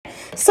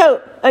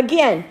So,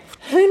 again,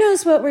 who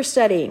knows what we're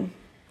studying?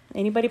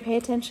 Anybody pay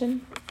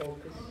attention?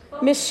 Focus.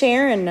 Miss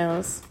Sharon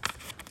knows.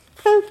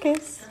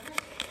 Focus.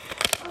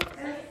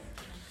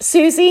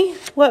 Susie,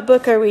 what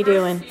book are we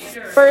doing?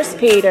 First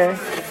Peter.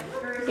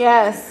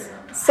 Yes.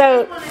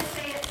 So. I want to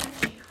say it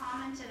since she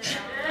commented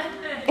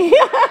about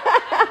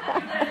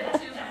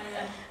it.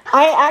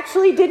 I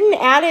actually didn't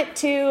add it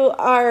to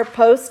our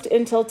post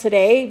until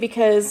today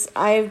because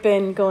I've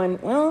been going,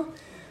 well,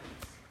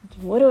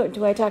 what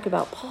do I talk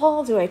about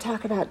Paul? Do I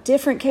talk about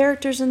different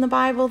characters in the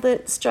Bible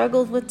that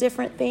struggled with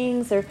different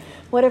things or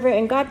whatever?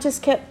 And God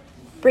just kept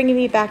bringing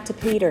me back to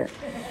Peter.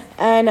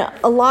 And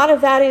a lot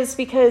of that is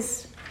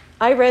because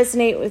I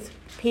resonate with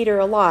Peter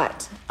a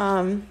lot.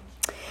 I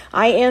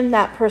am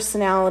that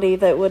personality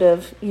that would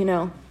have,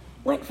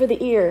 went for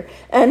the ear.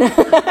 And,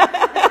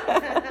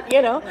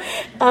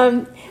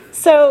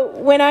 so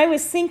when I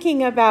was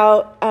thinking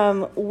about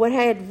what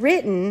I had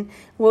written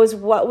was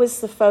what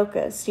was the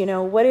focus?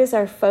 What is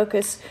our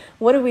focus?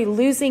 What are we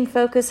losing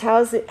focus?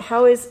 How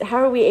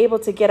are we able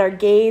to get our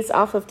gaze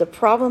off of the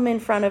problem in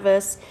front of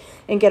us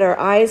and get our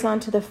eyes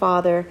onto the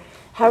Father?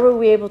 How are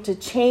we able to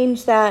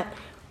change that?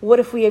 What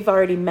if we have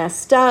already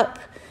messed up?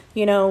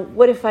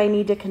 What if I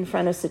need to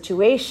confront a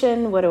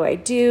situation? What do I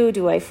do?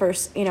 Do I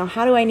first,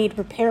 how do I need to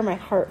prepare my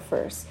heart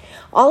first?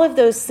 All of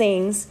those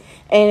things.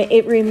 And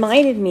it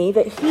reminded me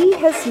that he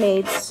has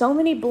made so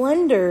many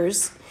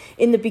blunders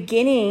in the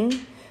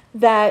beginning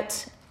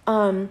that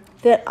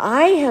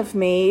I have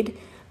made,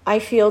 I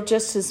feel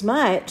just as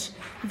much,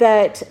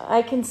 that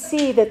I can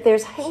see that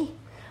there's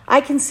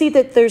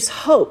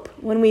hope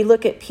when we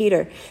look at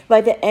Peter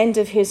by the end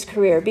of his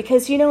career.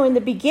 Because, in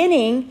the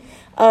beginning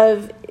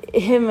of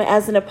him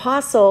as an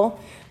apostle,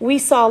 we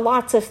saw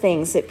lots of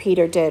things that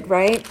Peter did,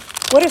 right?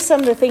 What are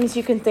some of the things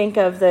you can think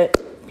of that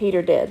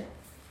Peter did?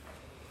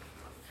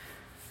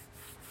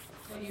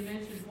 Well, you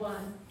mentioned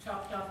one,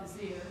 chopped off his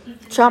ear.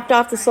 Chopped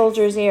off the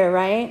soldier's ear,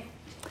 right?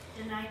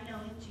 Denied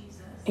knowing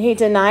Jesus. He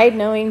denied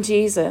knowing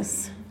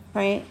Jesus,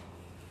 right?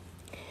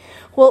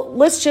 Well,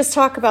 let's just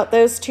talk about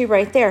those two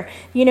right there.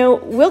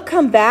 We'll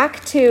come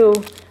back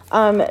to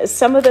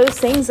some of those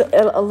things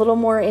a little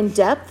more in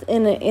depth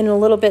in a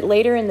little bit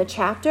later in the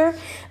chapter.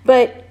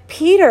 But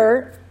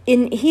Peter,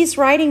 he's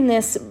writing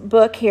this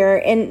book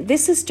here, and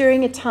this is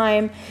during a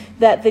time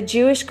that the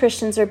Jewish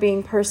Christians are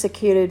being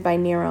persecuted by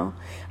Nero.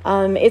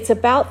 It's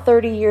about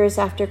 30 years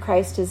after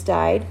Christ has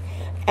died,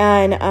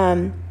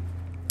 and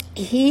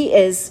he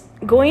is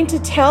going to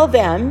tell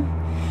them,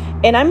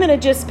 and I'm going to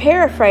just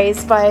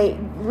paraphrase by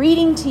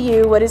reading to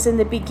you what is in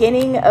the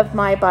beginning of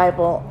my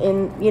Bible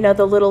in,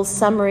 the little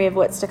summary of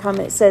what's to come.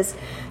 It says,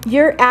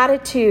 your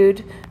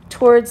attitude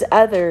towards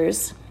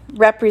others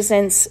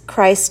represents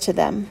Christ to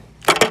them.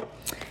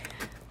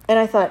 And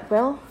I thought,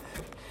 well,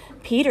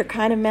 Peter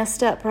kind of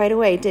messed up right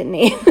away, didn't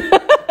he?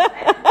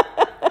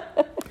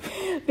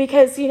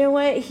 Because you know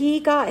what?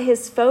 He got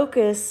his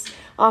focus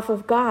off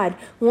of God.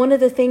 One of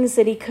the things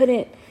that he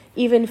couldn't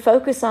even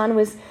focus on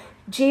was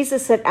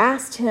Jesus had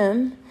asked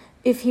him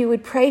if he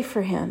would pray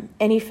for him,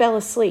 and he fell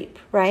asleep,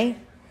 right?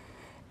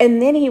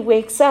 And then he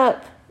wakes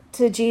up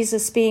to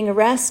Jesus being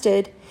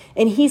arrested,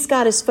 and he's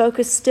got his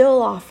focus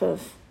still off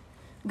of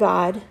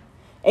God,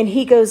 and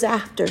he goes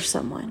after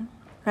someone,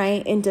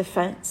 right, in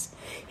defense.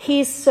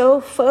 He's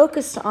so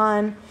focused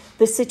on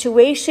the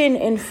situation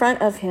in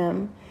front of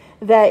him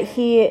that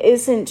he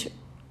isn't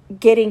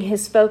getting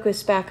his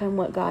focus back on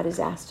what God has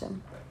asked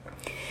him.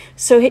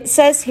 So it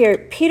says here,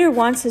 Peter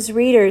wants his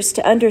readers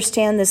to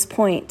understand this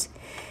point.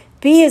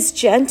 Be as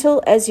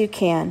gentle as you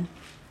can.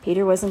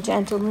 Peter wasn't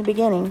gentle in the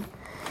beginning,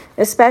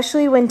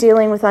 especially when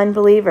dealing with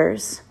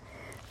unbelievers.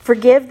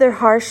 Forgive their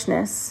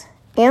harshness.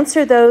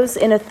 Answer those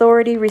in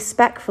authority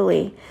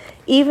respectfully,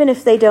 even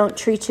if they don't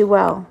treat you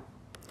well.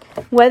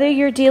 Whether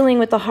you're dealing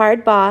with a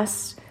hard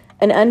boss,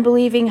 an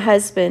unbelieving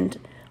husband,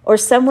 or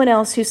someone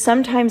else who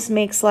sometimes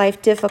makes life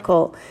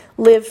difficult,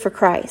 live for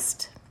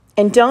Christ.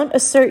 And don't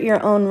assert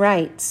your own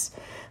rights.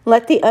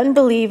 Let the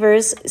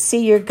unbelievers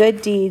see your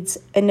good deeds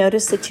and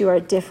notice that you are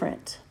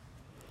different.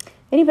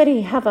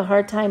 Anybody have a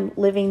hard time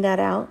living that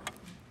out?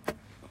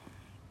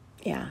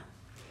 Yeah,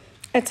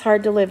 it's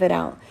hard to live it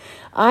out.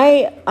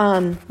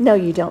 No,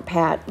 you don't,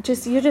 Pat.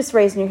 You're just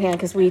raising your hand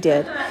because we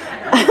did.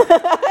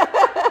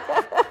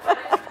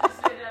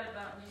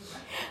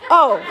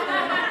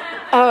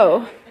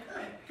 Oh,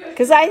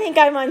 because I think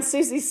I'm on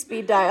Susie's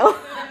speed dial.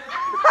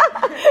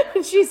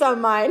 She's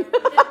on mine.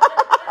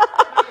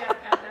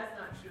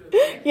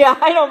 Yeah,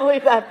 I don't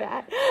believe that,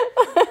 Pat.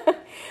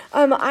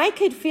 I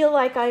could feel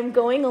like I'm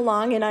going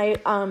along, and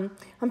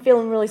I'm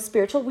feeling really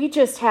spiritual. We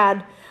just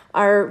had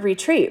our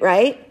retreat,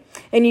 right?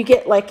 And you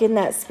get like in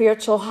that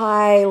spiritual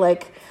high,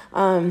 like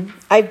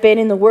I've been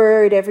in the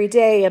Word every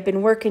day. I've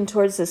been working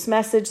towards this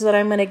message that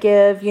I'm going to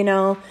give,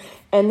 And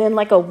then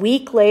like a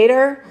week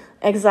later,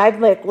 because I've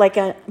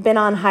been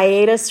on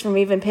hiatus from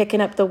even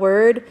picking up the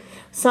Word,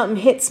 something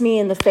hits me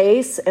in the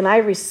face, and I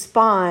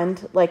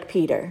respond like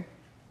Peter.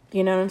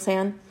 You know what I'm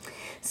saying?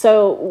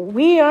 So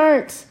we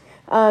aren't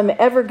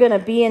ever going to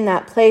be in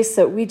that place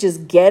that we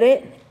just get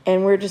it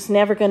and we're just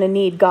never going to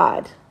need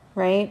God,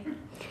 right?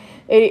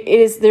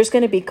 There's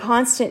going to be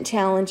constant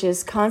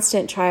challenges,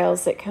 constant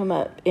trials that come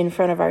up in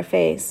front of our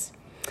face.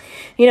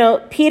 You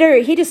know, Peter,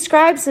 he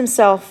describes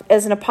himself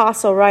as an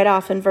apostle right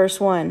off in verse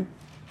 1.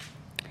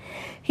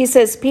 He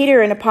says,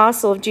 Peter, an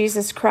apostle of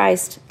Jesus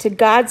Christ, to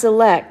God's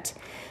elect.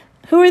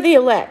 Who are the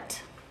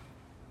elect?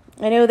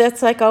 I know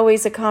that's like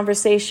always a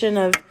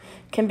conversation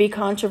can be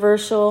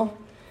controversial.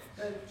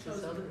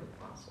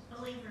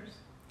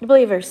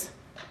 Believers.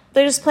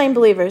 They're just plain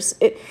believers.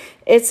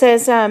 It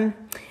says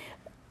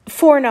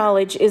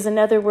foreknowledge is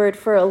another word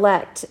for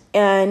elect.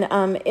 And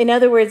in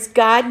other words,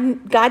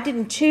 God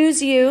didn't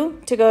choose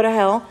you to go to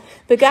hell,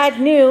 but God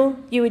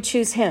knew you would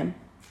choose him.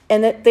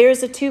 And that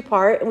there's a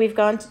two-part, and we've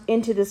gone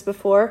into this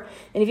before.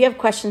 And if you have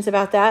questions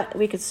about that,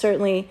 we could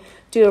certainly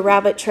do a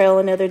rabbit trail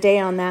another day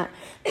on that.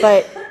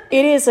 But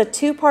it is a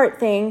two-part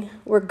thing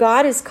where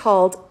God has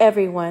called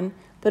everyone,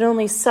 but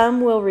only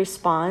some will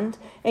respond.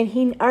 And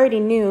he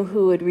already knew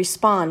who would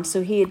respond.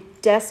 So he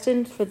had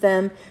destined for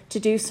them to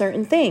do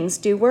certain things,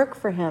 do work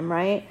for him,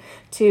 right?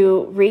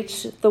 To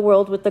reach the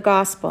world with the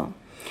gospel.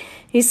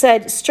 He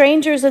said,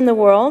 strangers in the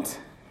world,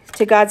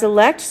 to God's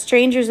elect,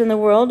 strangers in the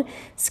world,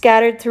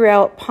 scattered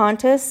throughout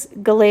Pontus,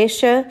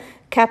 Galatia,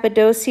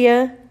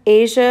 Cappadocia,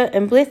 Asia,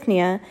 and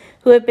Bithynia,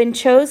 who have been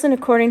chosen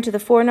according to the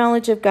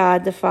foreknowledge of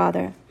God the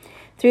Father,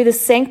 through the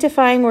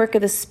sanctifying work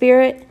of the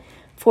Spirit,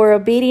 for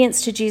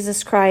obedience to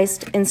Jesus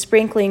Christ and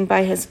sprinkling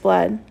by his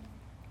blood.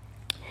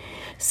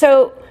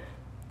 So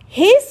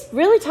he's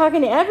really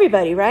talking to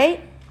everybody,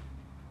 right?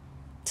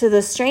 To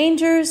the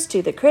strangers,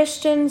 to the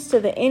Christians,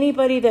 to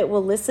anybody that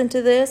will listen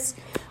to this.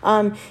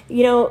 In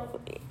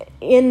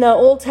the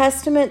Old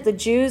Testament, the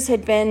Jews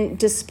had been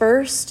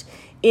dispersed.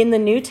 In the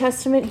New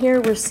Testament here,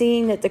 we're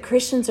seeing that the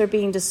Christians are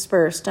being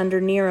dispersed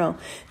under Nero.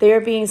 They are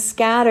being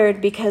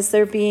scattered because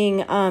they're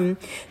being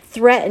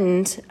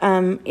threatened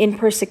in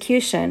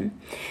persecution.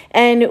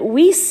 And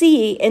we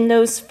see in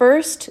those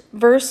first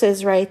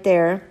verses right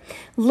there,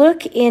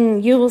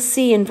 you will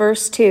see in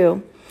verse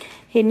 2,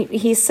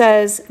 he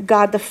says,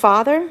 God the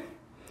Father,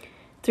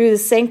 through the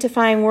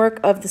sanctifying work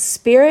of the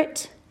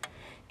Spirit,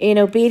 in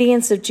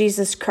obedience of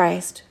Jesus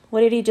Christ.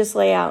 What did he just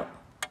lay out?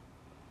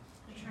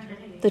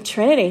 The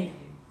Trinity,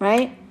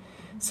 right?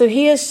 So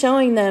he is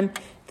showing them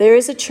there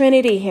is a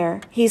Trinity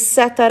here. He's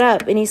set that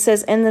up. And he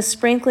says, and the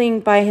sprinkling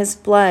by his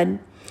blood.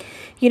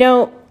 You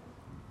know,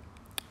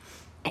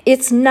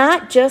 it's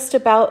not just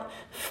about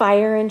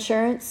fire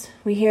insurance.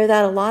 We hear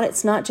that a lot.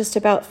 It's not just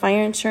about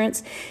fire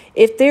insurance.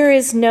 If there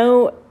is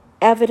no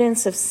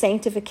evidence of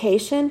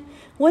sanctification,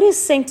 what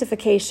is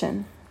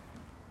sanctification?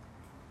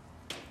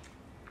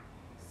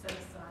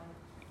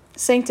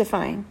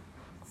 Sanctifying.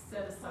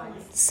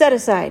 Set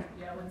aside.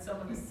 Yeah, when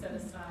someone is set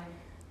aside.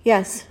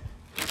 Yes.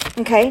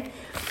 Okay.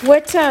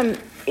 What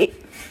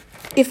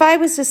if I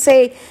was to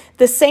say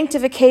the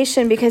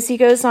sanctification, because he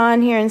goes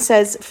on here and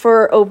says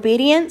for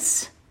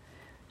obedience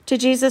to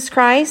Jesus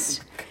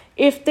Christ,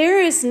 if there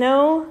is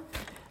no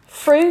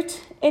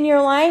fruit in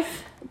your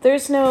life,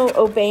 there's no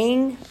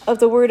obeying of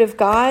the word of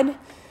God,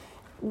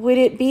 would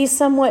it be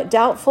somewhat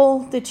doubtful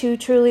that you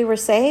truly were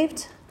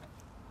saved?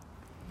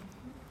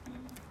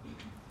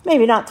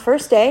 Maybe not the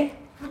first day,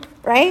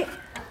 right?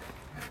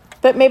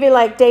 But maybe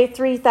like day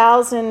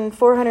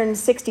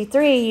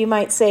 3,463, you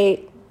might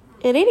say,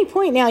 at any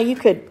point now you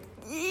could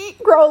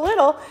grow a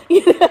little.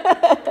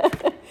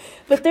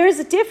 But there's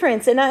a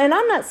difference. And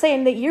I'm not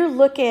saying that you're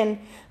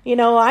looking,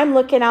 I'm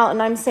looking out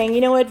and I'm saying,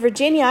 you know what,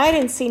 Virginia, I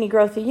didn't see any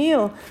growth in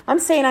you. I'm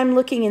saying I'm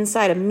looking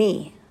inside of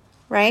me,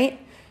 right?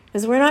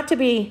 Because we're not to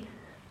be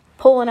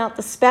pulling out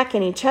the speck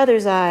in each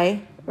other's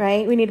eye,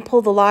 right? We need to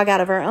pull the log out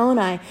of our own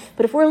eye.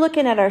 But if we're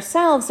looking at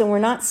ourselves and we're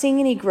not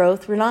seeing any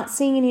growth, we're not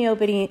seeing any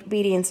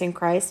obedience in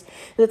Christ,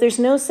 that there's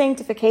no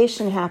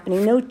sanctification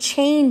happening, no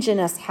change in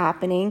us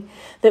happening,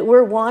 that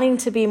we're wanting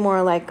to be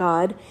more like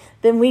God,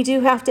 then we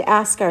do have to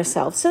ask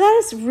ourselves. So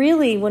that is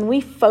really, when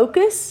we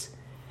focus,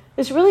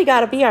 it's really got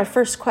to be our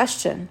first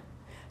question.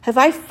 Have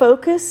I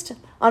focused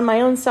on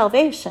my own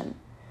salvation?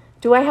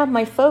 Do I have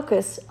my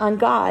focus on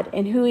God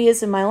and who he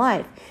is in my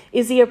life?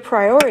 Is he a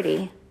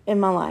priority in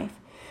my life?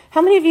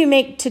 How many of you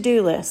make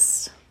to-do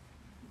lists?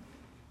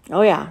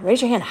 Oh, yeah.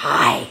 Raise your hand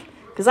high,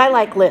 because I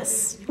like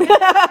lists.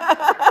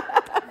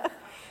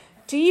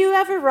 Do you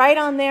ever write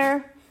on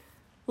there,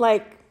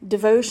 like,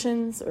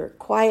 devotions or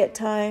quiet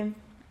time,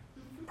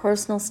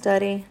 personal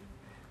study?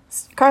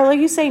 Carla,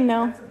 you say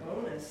no? That's a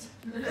bonus.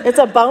 It's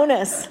a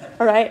bonus,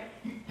 all right?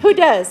 Who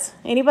does?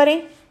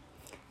 Anybody?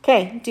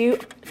 Okay. Do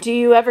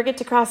you ever get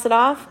to cross it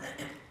off?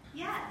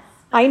 Yes,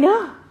 I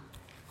know,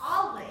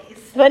 always.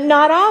 but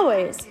not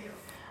always.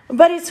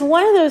 But it's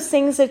one of those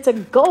things, it's a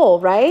goal,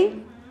 right?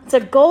 It's a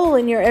goal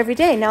in your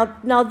everyday.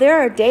 Now there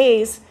are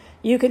days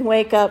you can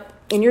wake up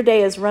and your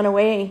day has run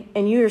away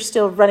and you're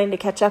still running to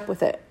catch up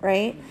with it,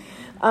 right?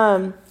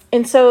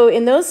 And so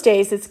in those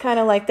days, it's kind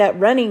of like that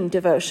running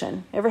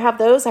devotion. Ever have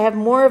those? I have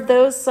more of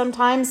those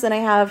sometimes than I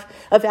have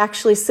of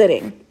actually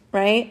sitting,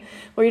 right?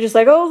 Where you're just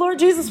like, oh, Lord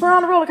Jesus, we're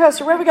on a roller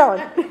coaster. Where are we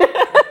going?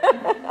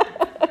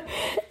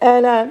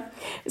 And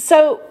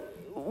so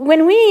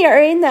when we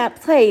are in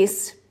that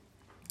place,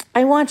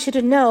 I want you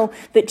to know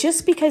that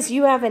just because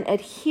you haven't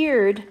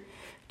adhered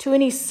to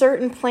any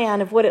certain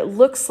plan of what it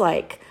looks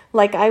like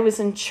I was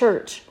in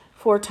church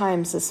 4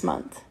 times this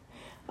month.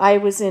 I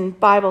was in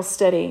Bible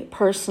study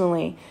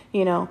personally,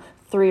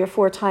 3 or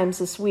 4 times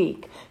this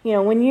week.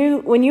 When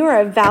you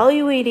are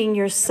evaluating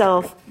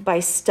yourself by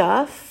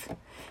stuff,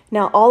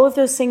 now all of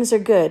those things are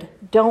good.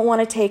 Don't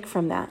want to take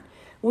from that.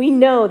 We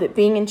know that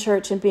being in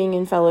church and being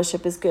in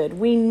fellowship is good.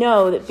 We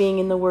know that being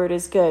in the Word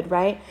is good,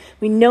 right?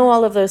 We know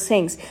all of those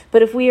things.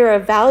 But if we are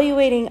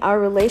evaluating our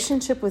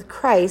relationship with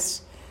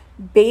Christ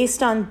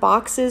based on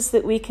boxes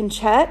that we can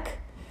check,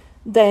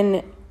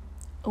 then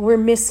we're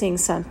missing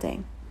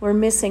something. We're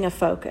missing a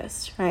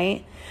focus,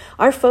 right?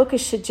 Our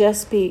focus should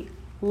just be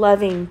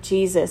loving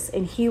Jesus,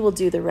 and He will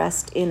do the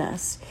rest in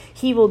us.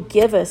 He will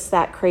give us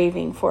that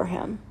craving for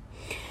Him.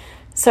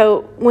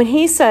 So when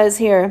He says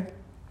here,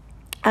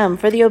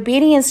 for the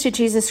obedience to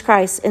Jesus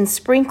Christ and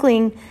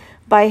sprinkling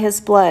by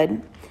His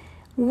blood,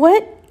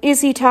 what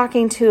is He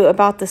talking to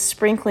about the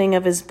sprinkling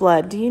of His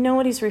blood? Do you know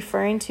what He's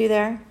referring to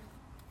there?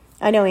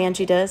 I know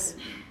Angie does.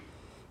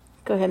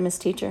 Go ahead, Miss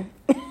Teacher.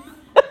 I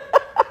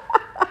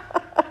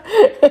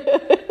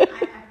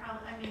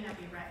may not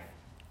be right.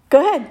 Go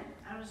ahead.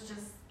 I was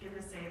just going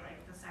to say,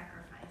 the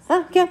sacrifice.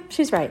 Oh, yeah,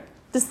 she's right.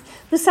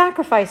 The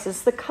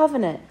sacrifices, the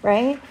covenant,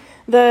 right?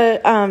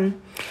 The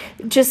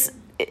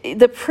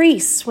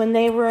priests, when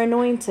they were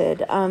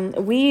anointed,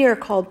 we are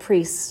called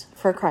priests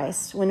for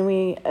Christ when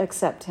we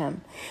accept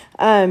Him.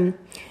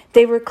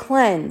 They were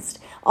cleansed.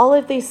 All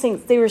of these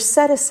things, they were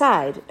set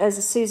aside,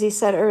 as Susie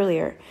said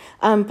earlier.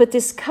 But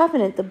this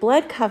covenant, the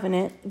blood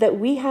covenant that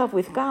we have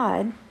with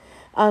God,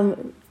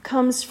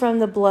 comes from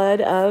the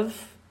blood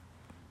of,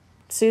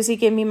 Susie,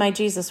 give me my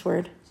Jesus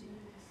word.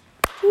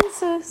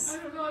 Jesus. I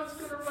don't know, I was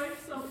going to write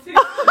something.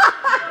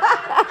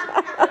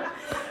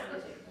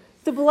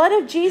 The blood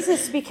of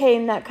Jesus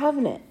became that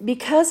covenant.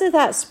 Because of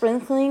that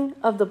sprinkling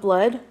of the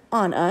blood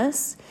on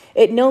us,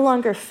 it no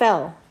longer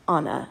fell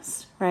on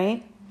us,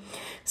 right?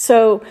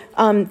 So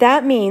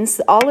that means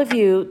all of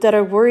you that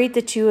are worried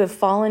that you have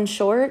fallen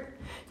short,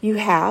 you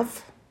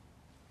have.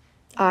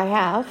 I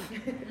have,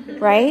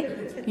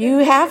 right? You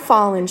have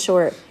fallen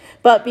short.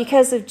 But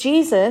because of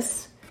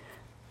Jesus,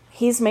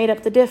 He's made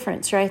up the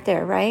difference right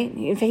there, right?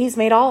 He's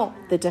made all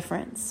the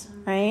difference,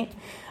 right?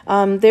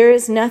 There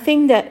is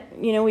nothing that,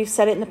 we've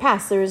said it in the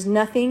past, there is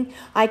nothing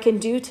I can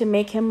do to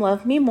make Him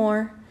love me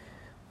more,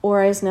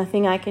 or is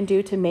nothing I can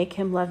do to make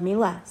Him love me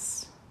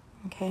less,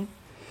 okay?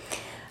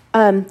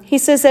 He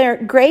says there,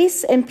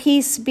 grace and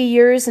peace be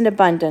yours in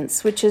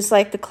abundance, which is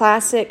like the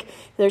classic,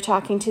 they're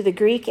talking to the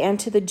Greek and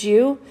to the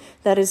Jew.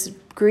 That is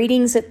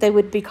greetings that they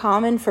would be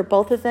common for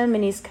both of them,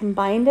 and He's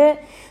combined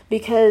it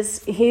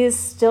because He is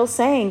still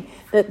saying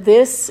that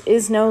this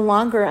is no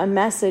longer a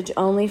message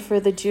only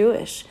for the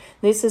Jewish.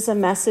 This is a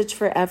message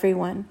for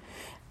everyone.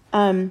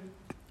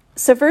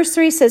 So verse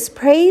 3 says,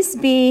 praise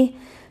be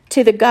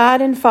to the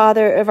God and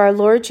Father of our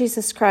Lord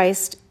Jesus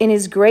Christ in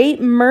His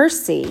great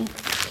mercy.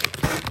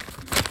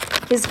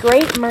 His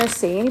great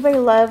mercy. Anybody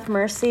love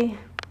mercy?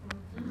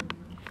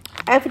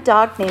 I have a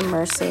dog named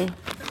Mercy.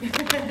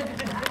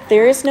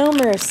 There is no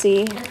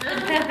mercy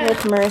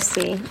with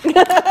mercy.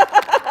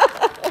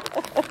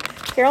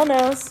 Carol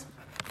knows,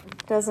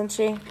 doesn't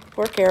she?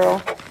 Poor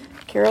Carol.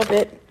 Carol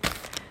got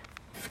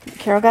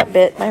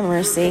bit by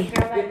Mercy.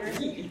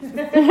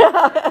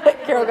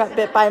 Carol got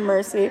bit by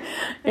Mercy.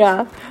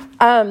 Yeah.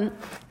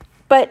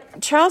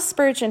 But Charles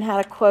Spurgeon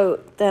had a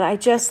quote that I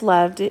just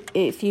loved.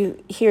 If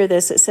you hear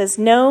this, it says,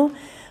 no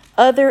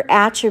other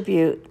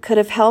attribute could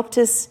have helped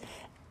us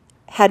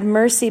had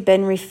mercy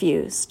been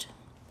refused.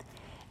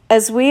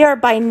 As we are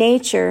by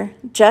nature,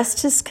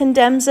 justice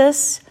condemns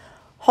us,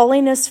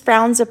 holiness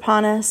frowns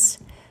upon us,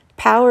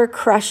 power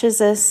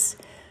crushes us,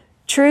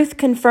 truth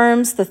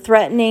confirms the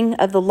threatening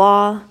of the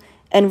law,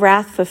 and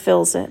wrath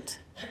fulfills it.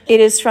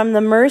 It is from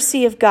the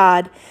mercy of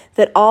God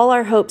that all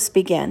our hopes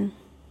begin.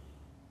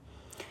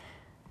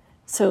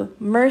 So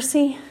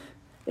mercy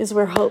is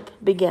where hope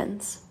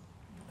begins,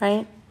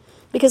 right?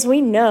 Because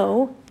we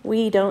know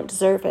we don't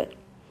deserve it.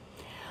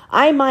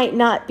 I might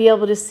not be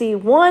able to see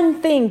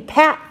one thing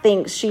Pat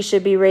thinks she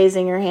should be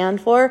raising her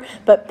hand for,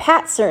 but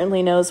Pat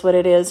certainly knows what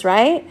it is,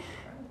 right?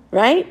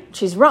 Right?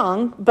 She's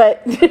wrong,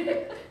 but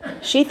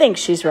she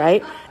thinks she's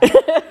right.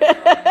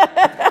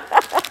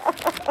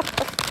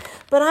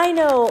 But I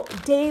know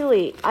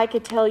daily I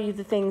could tell you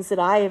the things that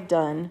I have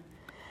done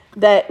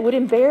that would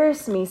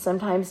embarrass me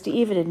sometimes to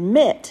even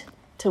admit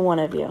to one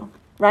of you,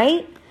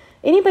 right?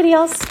 Anybody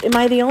else? Am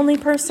I the only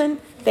person?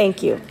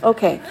 Thank you.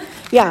 Okay.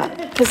 Yeah,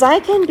 because I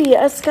can be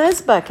a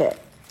scuzz bucket.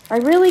 I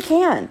really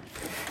can.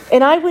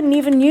 And I wouldn't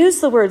even use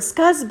the word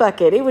scuzz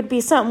bucket. It would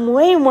be something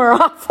way more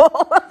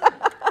awful.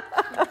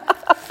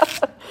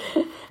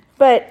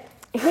 But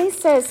he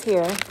says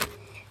here,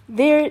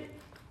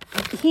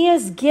 He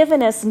has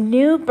given us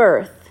new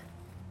birth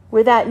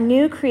with that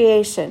new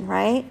creation,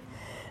 right?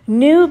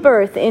 New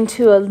birth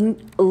into a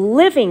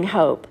living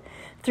hope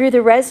through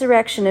the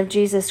resurrection of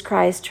Jesus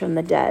Christ from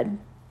the dead.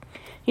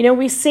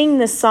 We sing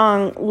this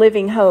song,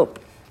 Living Hope,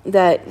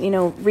 that,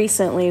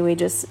 recently we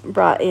just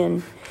brought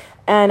in.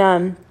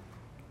 And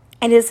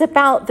it's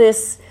about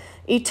this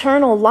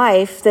eternal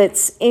life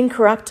that's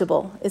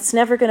incorruptible. It's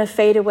never going to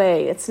fade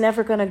away. It's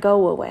never going to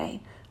go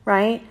away,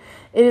 right?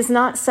 It is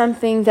not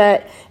something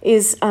that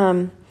is,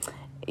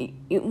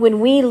 when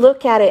we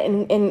look at it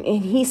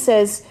and he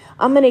says,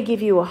 I'm going to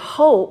give you a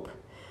hope,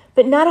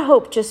 but not a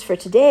hope just for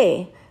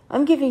today.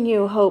 I'm giving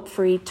you a hope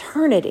for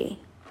eternity,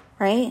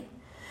 right?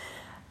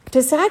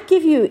 Does that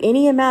give you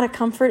any amount of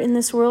comfort in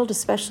this world,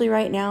 especially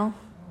right now?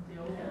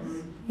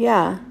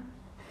 Yeah.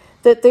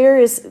 That there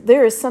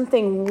is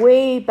something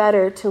way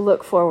better to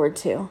look forward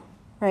to,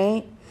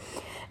 right?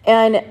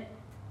 And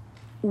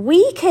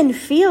we can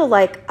feel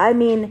like, I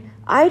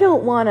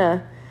don't want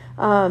to,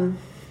 I'm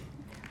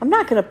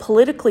not going to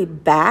politically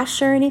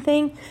bash or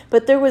anything,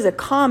 but there was a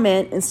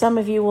comment, and some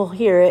of you will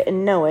hear it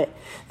and know it.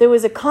 There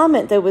was a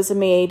comment that was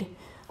made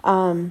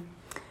that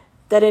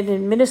an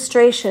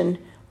administration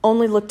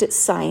only looked at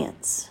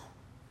science.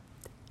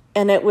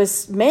 And it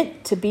was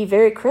meant to be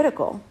very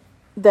critical.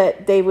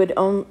 That they would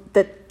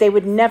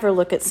never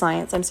look at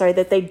science.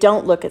 That they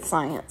don't look at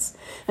science,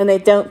 and they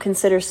don't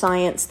consider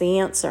science the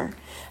answer.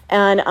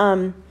 And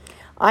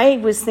I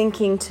was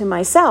thinking to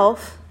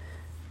myself,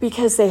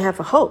 because they have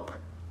a hope.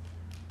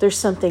 There's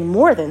something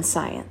more than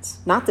science.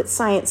 Not that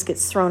science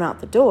gets thrown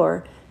out the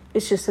door.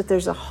 It's just that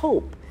there's a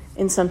hope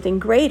in something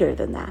greater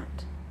than that.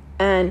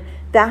 And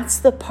that's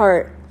the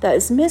part that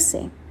is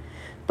missing.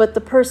 But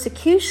the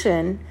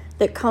persecution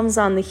that comes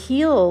on the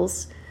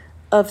heels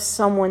of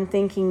someone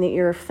thinking that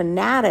you're a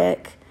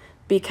fanatic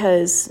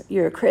because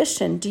you're a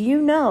Christian. Do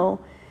you know,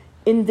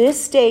 in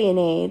this day and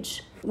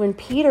age, when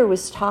Peter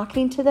was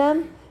talking to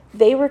them,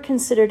 they were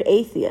considered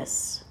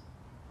atheists.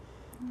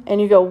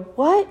 And you go,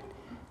 what?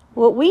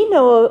 What we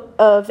know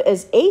of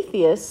as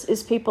atheists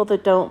is people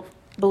that don't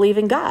believe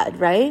in God,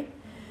 right?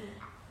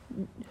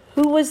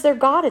 Who was their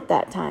God at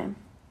that time?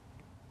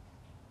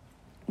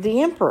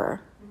 The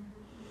emperor.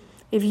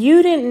 If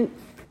you didn't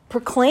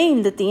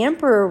proclaim that the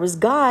emperor was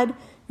God,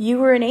 you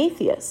were an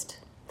atheist.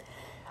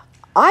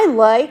 I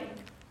like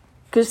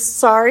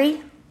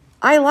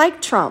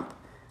Trump.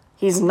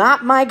 He's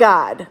not my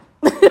God.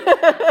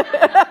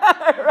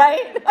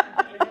 Right?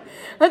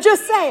 I'm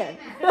just saying.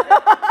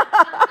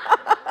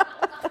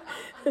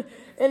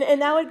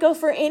 and that would go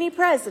for any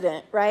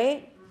president,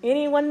 right?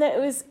 Anyone that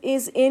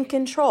is in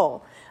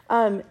control.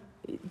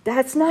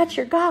 That's not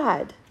your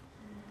God.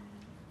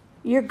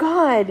 Your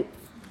God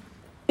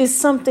is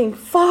something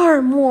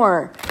far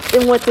more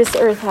than what this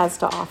earth has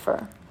to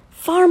offer.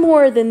 Far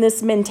more than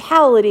this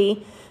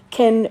mentality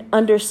can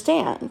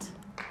understand.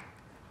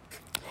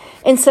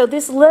 And so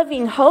this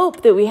living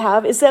hope that we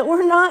have is that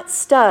we're not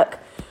stuck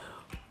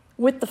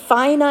with the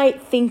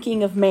finite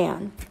thinking of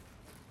man.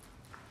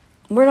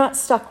 We're not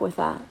stuck with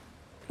that.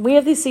 We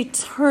have this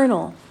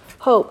eternal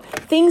hope.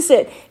 Things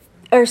that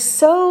are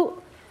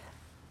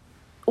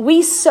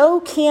we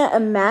so can't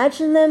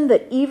imagine them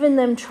that even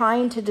them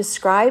trying to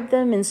describe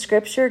them in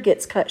Scripture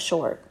gets cut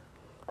short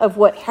of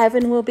what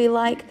heaven will be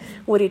like,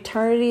 what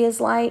eternity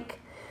is like.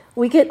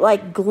 We get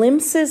like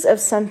glimpses of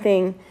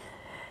something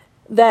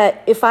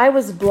that if I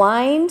was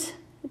blind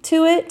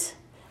to it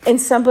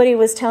and somebody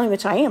was telling,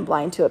 which I am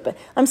blind to it, but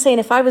I'm saying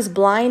if I was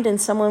blind and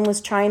someone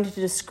was trying to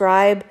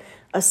describe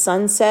a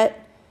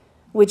sunset,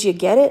 would you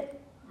get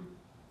it?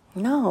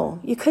 No,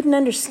 you couldn't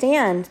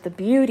understand the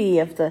beauty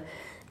of the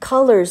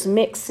colors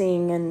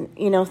mixing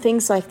and,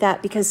 things like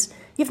that because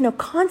you have no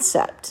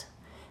concept.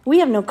 We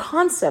have no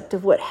concept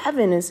of what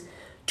heaven is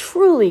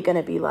truly going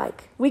to be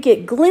like. We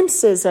get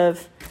glimpses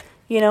of,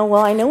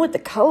 I know what the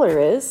color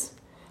is.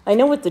 I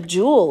know what the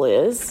jewel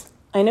is.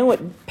 I know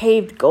what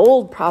paved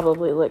gold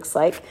probably looks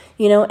like,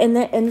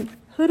 and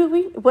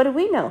what do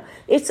we know?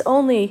 It's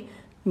only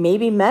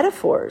maybe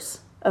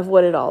metaphors of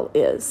what it all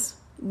is.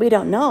 We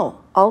don't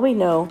know. All we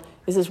know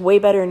is it's way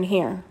better in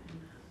here,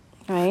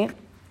 right?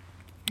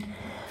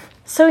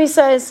 So he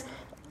says,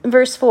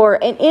 verse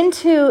 4, and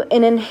into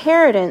an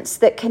inheritance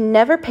that can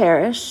never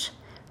perish,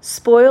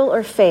 spoil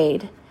or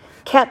fade,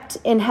 kept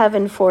in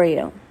heaven for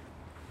you.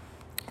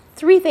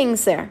 3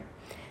 things there.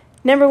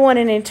 Number 1,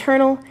 an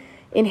eternal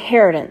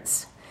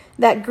inheritance.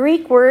 That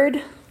Greek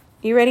word,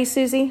 you ready,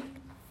 Susie?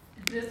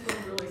 This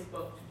one really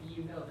spoke to me,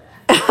 you know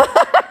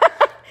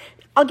that.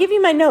 I'll give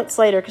you my notes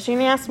later because you're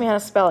going to ask me how to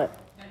spell it.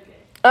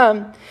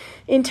 Okay.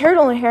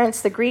 Eternal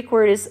inheritance, the Greek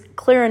word is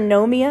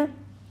kleronomia.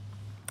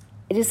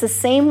 It is the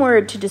same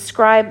word to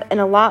describe an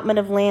allotment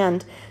of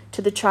land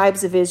to the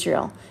tribes of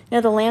Israel.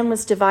 The land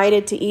was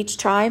divided to each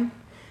tribe.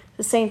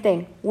 The same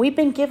thing. We've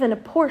been given a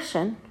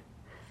portion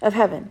of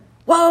heaven.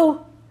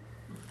 Whoa!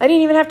 I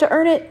didn't even have to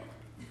earn it.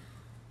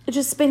 It's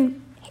just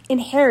been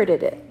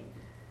inherited it.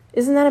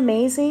 Isn't that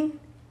amazing?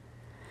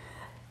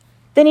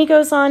 Then he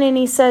goes on and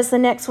he says the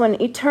next one,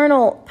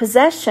 eternal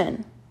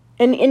possession.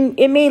 And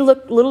it may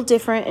look a little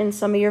different in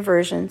some of your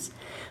versions.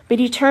 But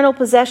eternal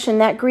possession,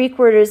 that Greek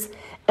word is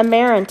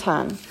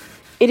amaranton.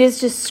 It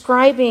is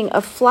describing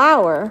a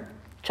flower.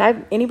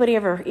 Anybody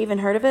ever even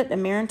heard of it?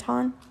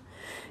 Amaranton?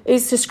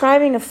 is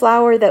describing a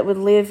flower that would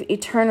live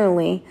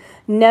eternally,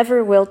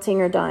 never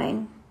wilting or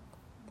dying.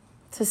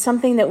 So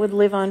something that would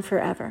live on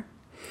forever.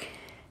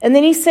 And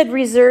then he said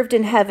reserved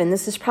in heaven.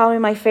 This is probably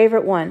my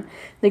favorite one.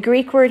 The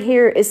Greek word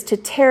here is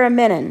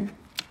teteromenon.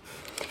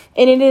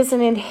 And it is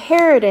an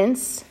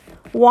inheritance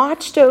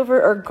watched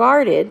over or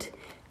guarded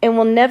and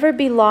will never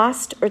be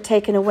lost or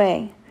taken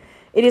away.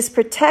 It is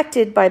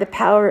protected by the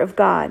power of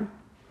God.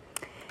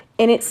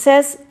 And it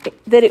says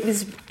that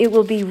it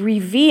will be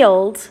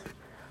revealed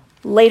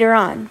later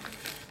on.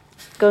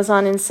 Goes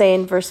on and say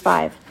in verse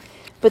 5.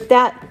 But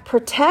that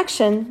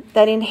protection,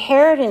 that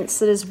inheritance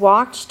that is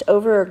watched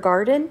over or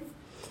guarded,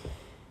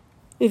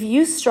 if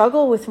you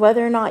struggle with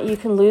whether or not you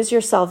can lose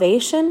your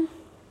salvation,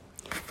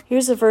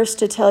 here's a verse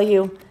to tell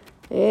you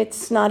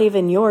it's not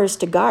even yours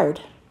to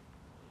guard.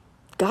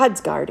 God's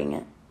guarding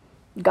it.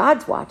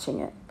 God's watching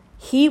it.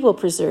 He will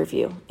preserve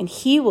you and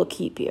he will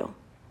keep you.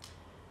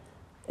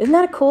 Isn't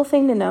that a cool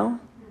thing to know?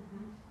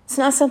 It's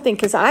not something,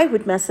 because I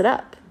would mess it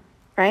up,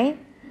 right?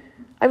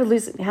 I would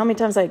lose it. How many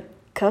times I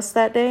cussed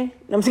that day?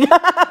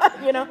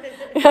 You know,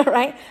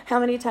 right? How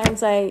many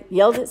times I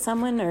yelled at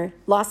someone or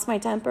lost my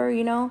temper,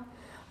 you know?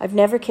 I've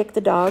never kicked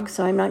the dog,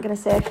 so I'm not going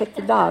to say I kicked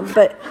the dog,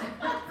 but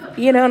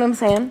you know what I'm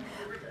saying?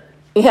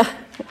 Yeah,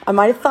 I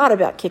might have thought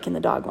about kicking the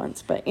dog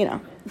once, but you know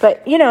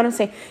what I'm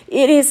saying?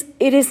 It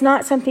is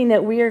not something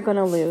that we are going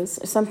to lose,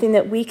 something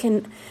that we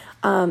can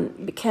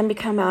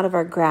become out of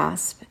our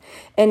grasp.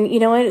 And you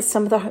know what? It's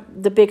some of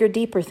the bigger,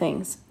 deeper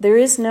things. There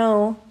is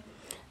no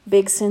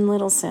big sin,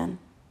 little sin.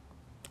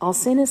 All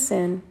sin is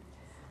sin.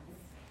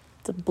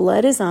 The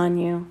blood is on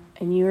you,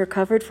 and you are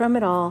covered from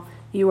it all.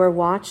 You are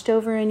watched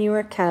over and you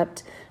are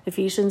kept.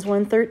 Ephesians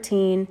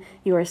 1:13,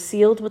 you are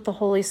sealed with the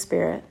Holy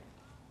Spirit.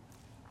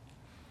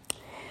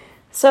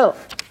 So,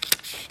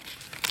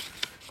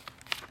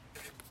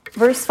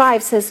 verse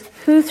 5 says,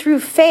 who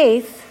through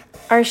faith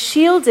are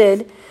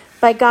shielded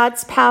by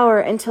God's power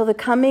until the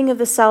coming of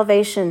the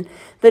salvation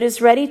that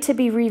is ready to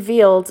be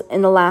revealed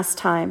in the last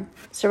time.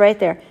 So right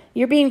there,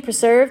 you're being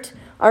preserved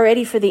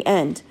already for the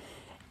end.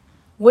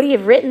 Would he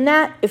have written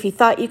that if he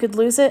thought you could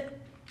lose it?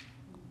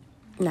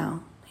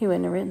 No, he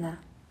wouldn't have written that.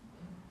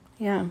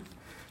 Yeah.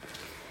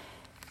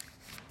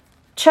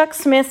 Chuck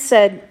Smith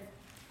said,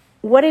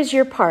 what is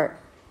your part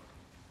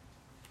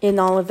in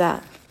all of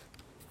that?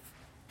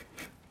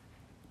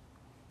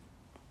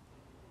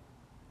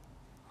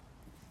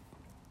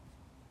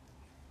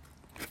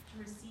 To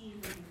receive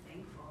and be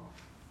thankful.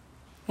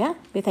 Yeah,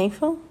 be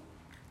thankful.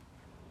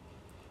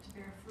 To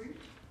bear fruit.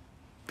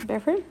 Bear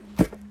fruit.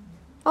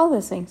 All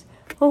those things.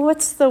 Well,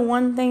 what's the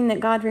one thing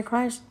that God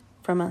requires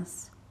from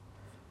us?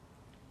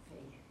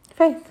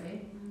 Faith.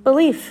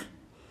 Belief.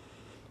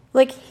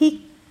 Like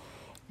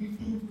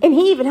and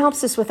he even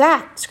helps us with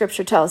that,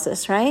 Scripture tells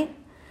us, right?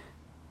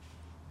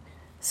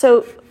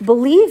 So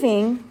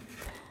believing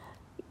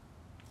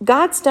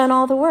God's done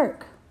all the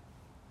work,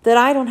 that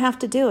I don't have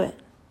to do it.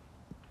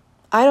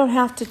 I don't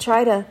have to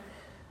try to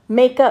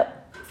make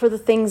up for the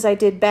things I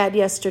did bad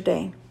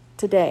yesterday,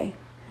 today.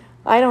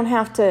 I don't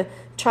have to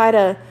try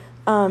to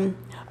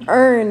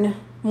earn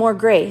more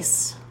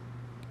grace.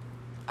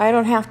 I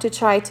don't have to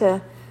try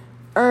to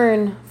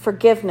earn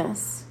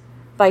forgiveness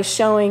by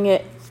showing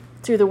it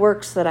through the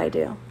works that I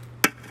do,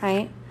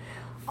 right?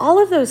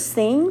 All of those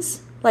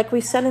things, like we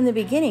said in the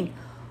beginning,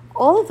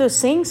 all of those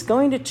things,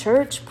 going to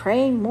church,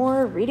 praying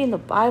more, reading the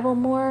Bible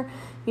more,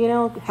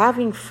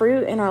 having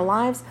fruit in our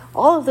lives,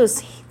 all of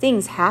those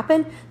things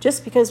happen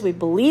just because we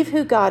believe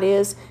who God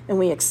is and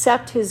we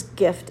accept his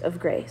gift of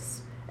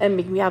grace.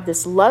 And we have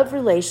this love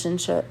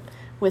relationship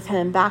with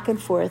him back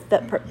and forth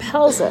that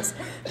propels us.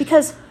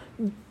 Because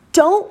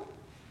don't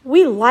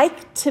we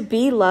like to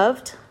be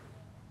loved?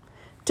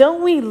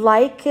 Don't we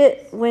like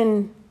it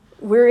when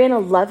we're in a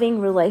loving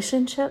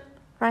relationship,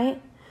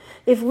 right?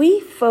 If we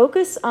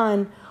focus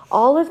on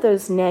all of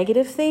those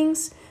negative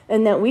things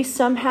and that we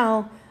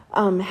somehow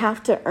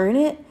have to earn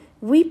it,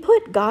 we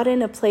put God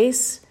in a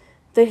place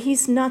that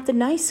he's not the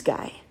nice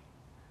guy,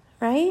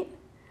 right?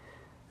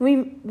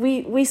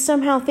 We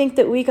somehow think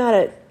that we got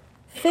to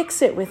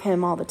fix it with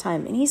him all the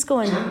time. And he's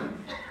going,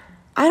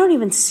 I don't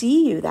even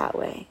see you that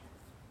way.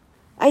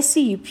 I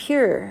see you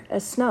pure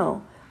as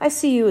snow. I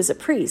see you as a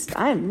priest.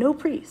 I am no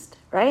priest,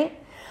 right?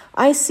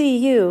 I see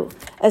you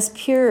as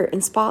pure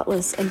and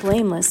spotless and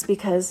blameless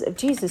because of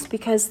Jesus,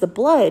 because the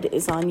blood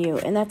is on you,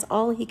 and that's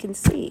all he can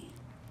see.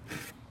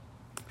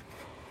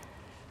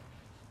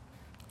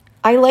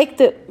 I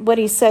like what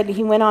he said.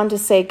 He went on to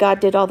say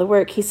God did all the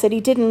work. He said he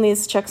didn't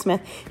leave, Chuck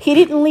Smith, he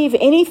didn't leave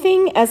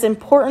anything as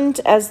important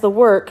as the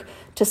work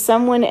to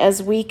someone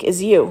as weak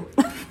as you.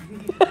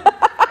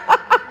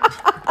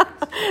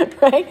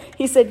 Right?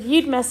 He said,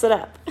 you'd mess it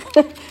up.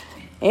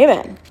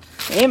 Amen.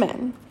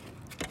 Amen.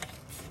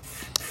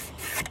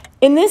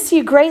 In this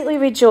you greatly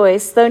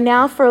rejoice, though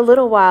now for a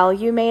little while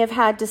you may have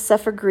had to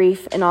suffer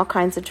grief in all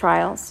kinds of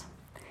trials.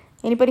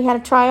 Anybody had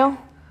a trial?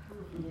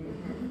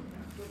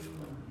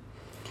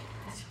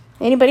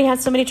 Anybody had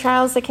so many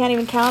trials they can't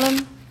even count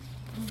them?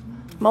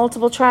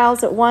 Multiple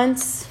trials at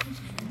once?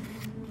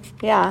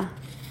 Yeah.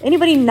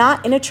 Anybody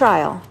not in a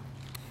trial?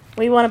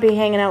 We want to be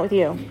hanging out with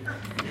you.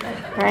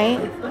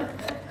 Right?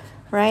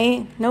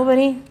 Right?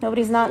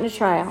 Nobody's not in a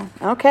trial.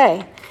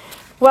 Okay.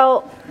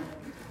 Well,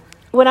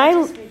 when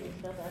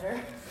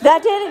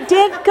that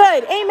did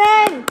good.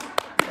 Amen.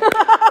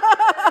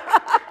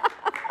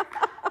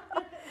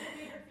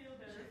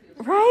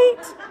 Right?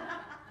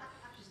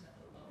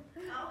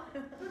 We're all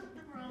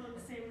on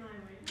the same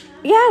highway.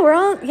 Yeah, we're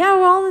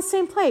all in the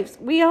same place.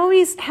 We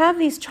always have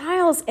these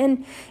trials,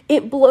 and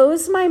it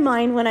blows my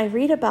mind when I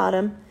read about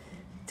them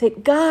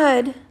that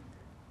God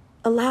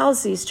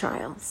allows these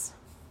trials,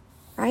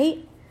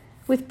 right?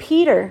 With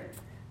Peter,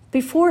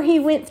 before he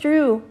went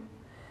through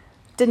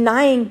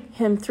denying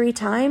him 3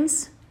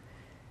 times,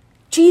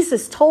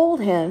 Jesus told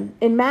him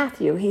in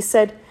Matthew, he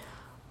said,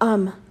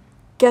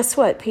 guess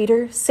what,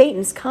 Peter?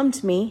 Satan's come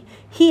to me.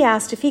 He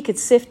asked if he could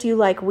sift you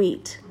like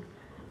wheat.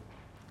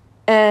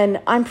 And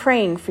I'm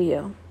praying for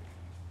you.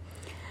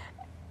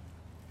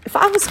 If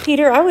I was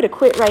Peter, I would have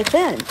quit right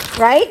then,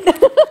 right?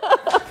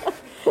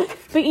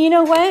 But you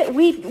know what?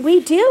 We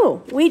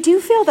do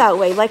feel that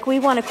way. Like we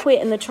want to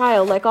quit in the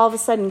trial. Like all of a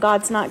sudden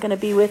God's not going to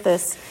be with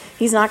us.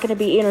 He's not going to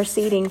be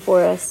interceding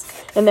for us.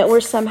 And that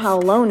we're somehow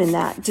alone in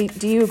that.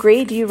 Do you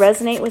agree? Do you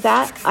resonate with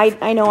that?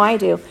 I know I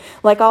do.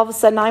 Like all of a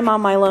sudden I'm on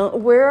my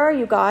own. Where are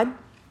you, God?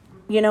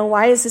 You know,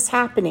 why is this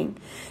happening?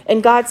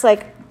 And God's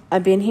like,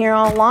 I've been here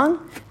all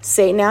along.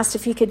 Satan asked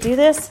if he could do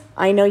this.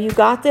 I know you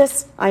got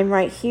this. I'm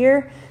right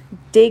here.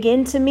 Dig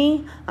into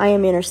me. I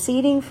am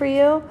interceding for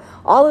you.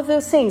 All of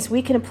those things,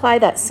 we can apply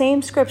that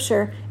same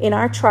scripture in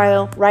our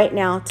trial right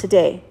now,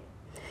 today.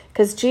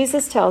 Because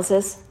Jesus tells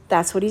us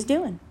that's what he's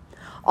doing.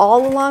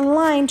 All along the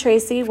line,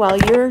 Tracy, while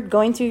you're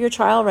going through your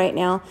trial right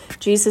now,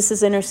 Jesus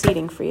is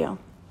interceding for you.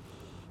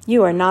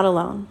 You are not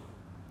alone.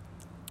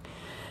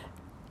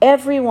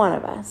 Every one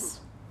of us.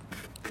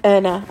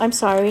 And I'm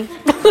sorry.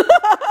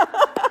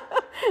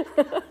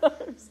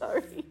 I'm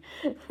sorry.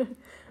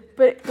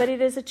 But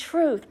it is a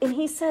truth. And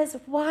he says,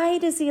 why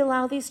does he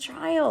allow these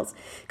trials?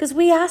 Because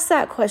we ask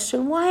that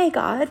question, why,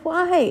 God?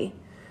 Why?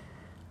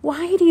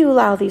 Why do you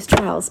allow these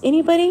trials?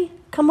 Anybody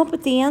come up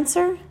with the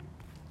answer?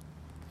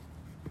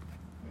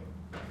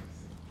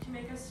 To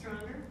make us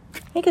stronger.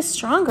 Make us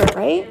stronger,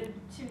 right? And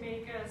to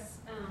make us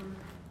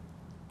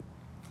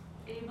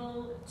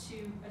able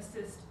to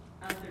assist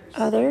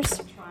others.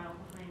 In the trial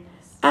behind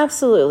us.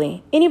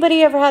 Absolutely.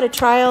 Anybody ever had a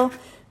trial?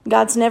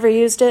 God's never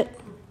used it?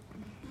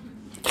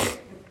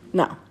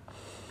 No.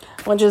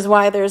 Which is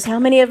why there's how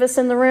many of us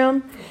in the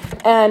room?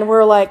 And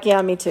we're like, yeah,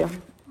 me too.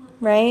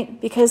 Right?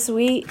 Because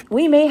we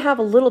may have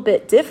a little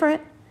bit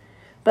different,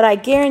 but I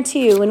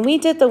guarantee you, when we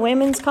did the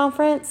women's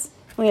conference,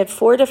 we had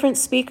 4 different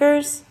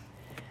speakers.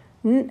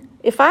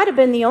 If I'd have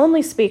been the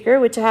only speaker,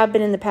 which I have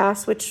been in the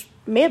past, which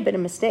may have been a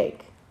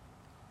mistake,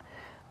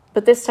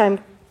 but this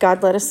time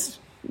God led us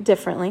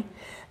differently.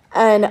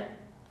 And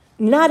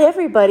not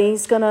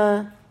everybody's going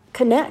to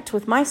connect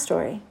with my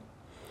story.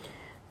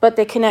 But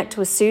they connect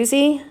with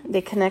Susie, they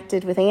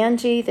connected with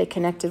Angie, they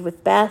connected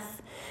with Beth,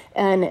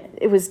 and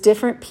it was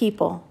different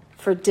people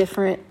for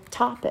different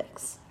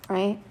topics,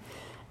 right?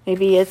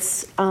 Maybe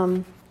it's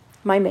my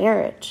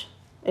marriage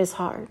is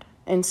hard,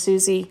 and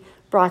Susie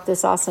brought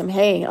this awesome,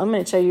 hey, I'm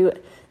going to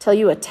tell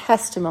you a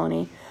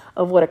testimony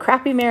of what a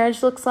crappy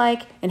marriage looks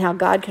like and how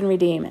God can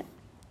redeem it,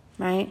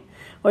 right?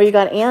 Or you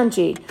got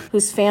Angie,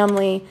 whose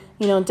family,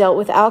 dealt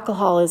with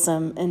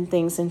alcoholism and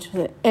things,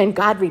 and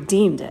God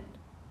redeemed it,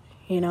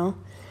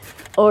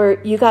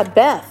 Or you got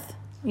Beth,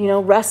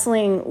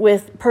 wrestling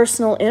with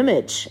personal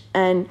image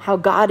and how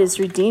God has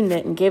redeemed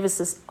it and gave us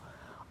this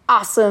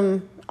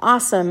awesome,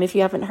 if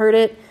you haven't heard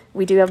it,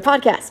 we do have a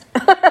podcast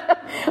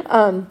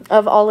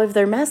of all of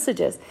their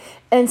messages.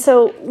 And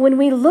so when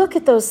we look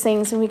at those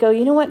things and we go,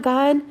 you know what,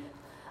 God,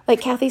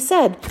 like Kathy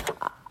said,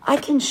 I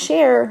can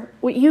share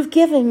what you've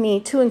given me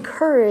to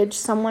encourage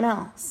someone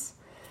else.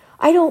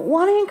 I don't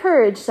want to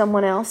encourage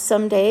someone else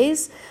some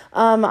days.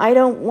 I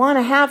don't want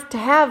to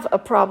have a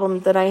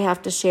problem that I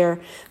have to share.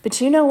 But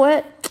you know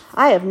what?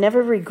 I have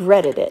never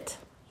regretted it.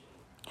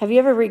 Have you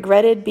ever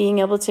regretted being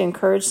able to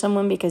encourage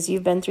someone because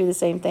you've been through the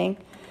same thing?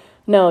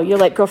 No, you're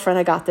like, girlfriend,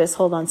 I got this.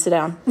 Hold on, sit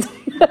down.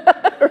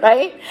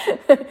 Right?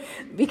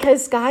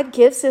 Because God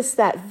gives us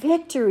that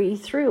victory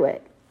through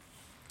it.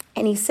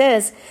 And he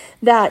says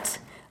that,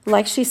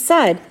 like she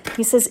said,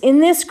 he says, in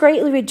this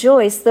greatly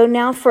rejoice, though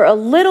now for a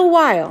little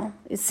while,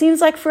 it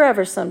seems like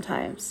forever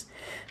sometimes.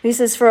 He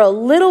says, for a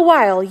little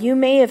while, you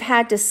may have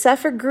had to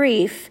suffer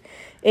grief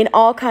in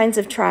all kinds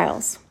of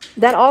trials.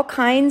 That all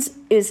kinds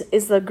is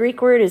the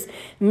Greek word is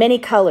many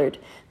colored.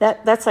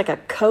 That's like a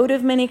coat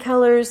of many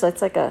colors.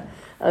 That's like a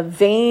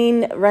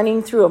vein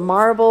running through a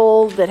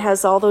marble that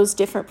has all those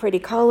different pretty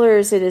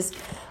colors. It is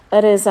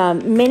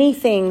many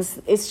things.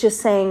 It's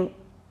just saying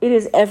it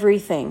is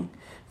everything.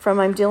 From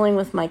I'm dealing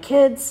with my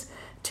kids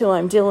to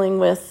I'm dealing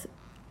with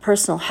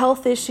personal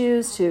health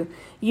issues to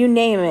you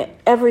name it,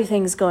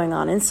 everything's going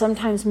on. And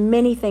sometimes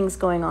many things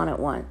going on at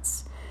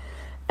once.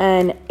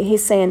 And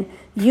he's saying,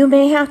 you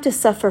may have to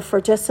suffer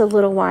for just a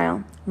little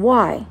while.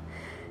 Why?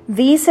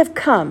 These have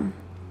come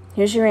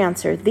Here's your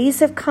answer. These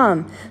have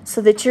come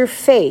so that your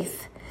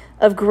faith,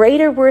 of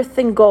greater worth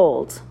than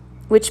gold,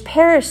 which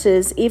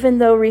perishes even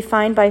though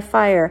refined by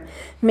fire,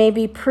 may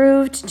be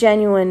proved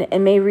genuine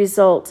and may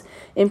result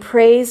in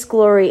praise,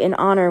 glory, and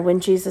honor when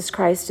Jesus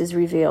Christ is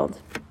revealed.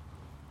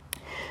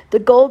 The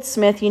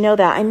goldsmith, you know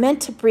that. I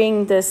meant to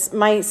bring this.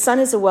 My son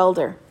is a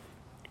welder.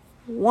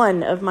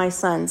 One of my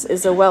sons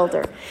is a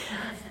welder.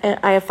 And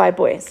I have 5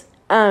 boys.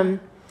 And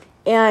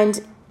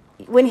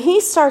when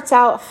he starts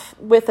out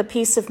with a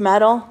piece of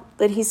metal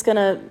that he's going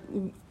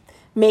to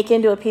make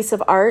into a piece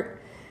of art,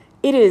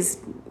 it is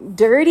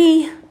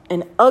dirty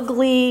and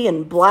ugly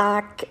and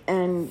black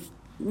and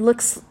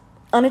looks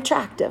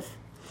unattractive.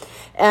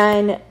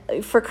 And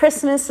for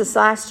Christmas this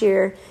last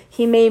year,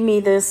 he made me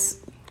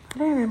this, I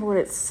don't remember what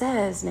it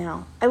says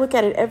now. I look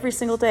at it every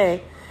single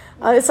day.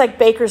 It's like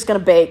baker's going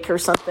to bake or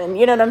something.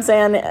 You know what I'm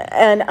saying?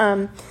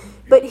 And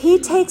but he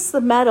takes the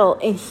metal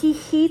and he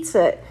heats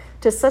it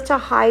to such a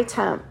high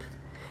temp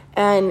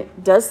and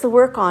does the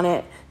work on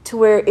it to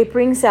where it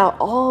brings out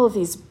all of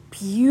these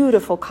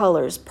beautiful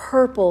colors,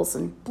 purples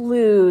and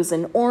blues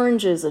and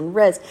oranges and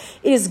reds.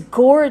 It is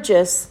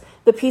gorgeous,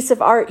 the piece of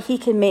art he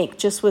can make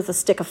just with a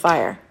stick of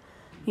fire,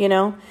 you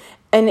know?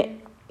 And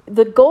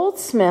the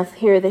goldsmith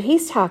here that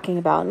he's talking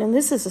about, and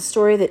this is a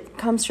story that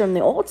comes from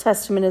the Old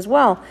Testament as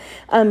well,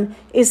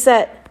 is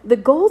that the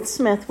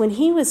goldsmith, when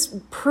he was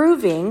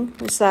proving,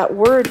 there's that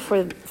word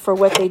for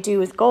what they do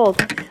with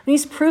gold, when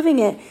he's proving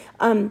it,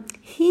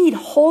 he'd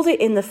hold it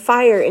in the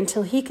fire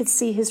until he could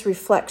see his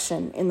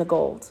reflection in the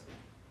gold.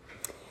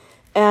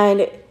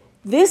 And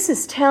this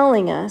is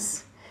telling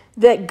us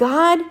that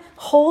God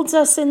holds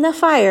us in the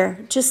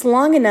fire just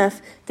long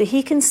enough that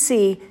he can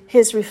see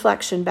his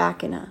reflection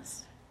back in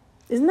us.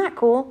 Isn't that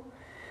cool?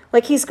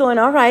 Like he's going,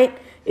 all right,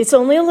 it's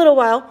only a little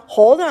while.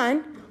 Hold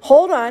on.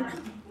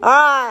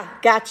 Ah,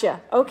 gotcha.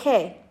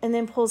 Okay. And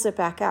then pulls it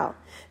back out.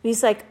 And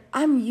he's like,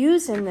 I'm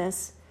using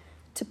this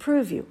to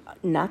prove you.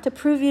 Not to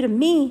prove you to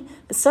me,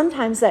 but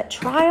sometimes that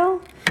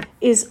trial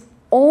is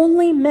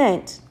only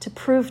meant to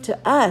prove to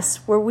us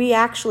where we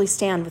actually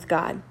stand with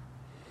God,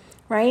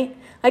 right?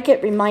 I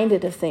get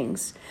reminded of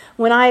things.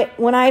 When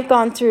I've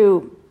gone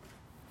through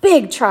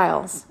big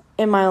trials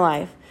in my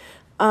life,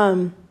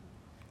 I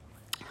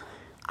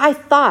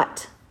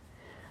thought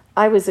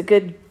I was a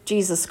good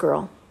Jesus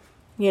girl,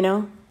 you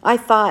know? I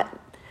thought,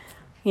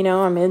 you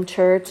know, I'm in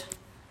church,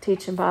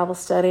 teaching Bible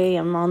study,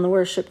 I'm on the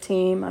worship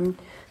team, I'm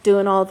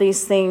doing all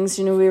these things.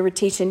 You know, we were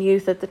teaching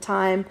youth at the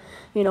time,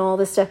 you know, all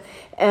this stuff.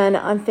 And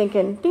I'm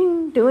thinking,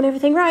 ding, doing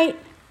everything right.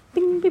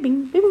 Bing, bing,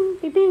 bing, bing,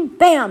 bing, bing,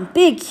 bam,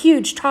 big,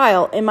 huge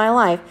trial in my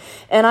life.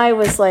 And I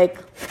was like,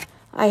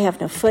 I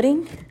have no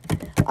footing.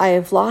 I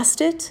have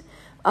lost it.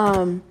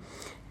 And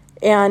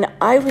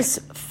I was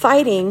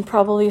fighting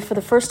probably for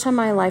the first time in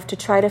my life to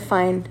try to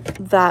find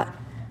that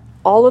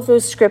all of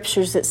those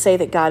scriptures that say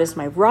that God is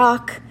my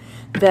rock,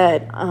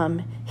 that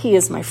he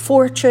is my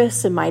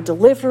fortress and my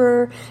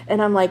deliverer.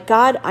 And I'm like,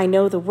 God, I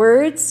know the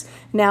words.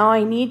 Now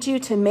I need you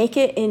to make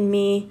it in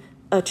me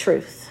a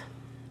truth,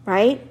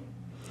 right?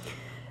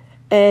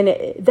 And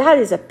that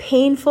is a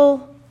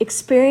painful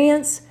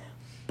experience,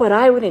 but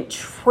I wouldn't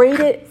trade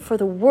it for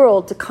the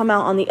world to come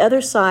out on the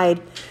other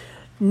side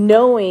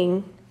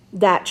knowing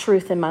that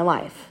truth in my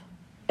life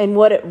and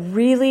what it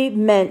really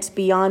meant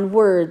beyond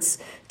words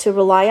to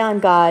rely on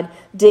God,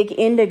 dig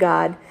into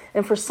God,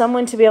 and for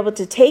someone to be able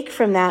to take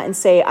from that and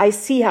say, I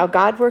see how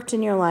God worked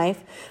in your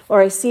life, or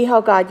I see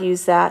how God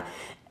used that,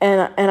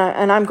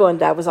 and I'm going,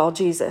 that was all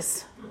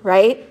Jesus,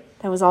 right?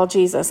 That was all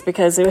Jesus,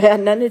 because it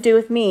had nothing to do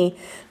with me.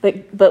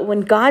 But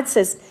when God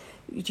says,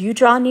 you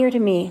draw near to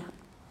me,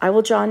 I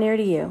will draw near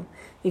to you.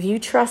 If you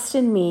trust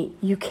in me,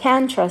 you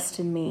can trust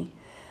in me,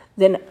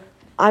 then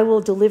I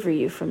will deliver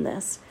you from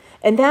this.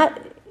 And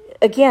that,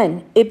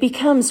 again, it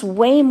becomes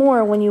way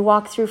more when you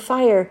walk through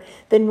fire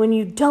than when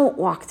you don't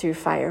walk through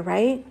fire,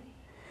 right?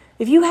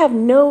 If you have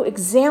no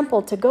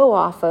example to go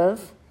off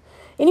of,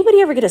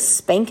 anybody ever get a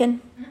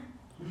spanking?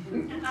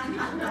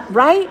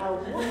 Right?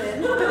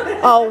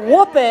 A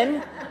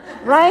whooping,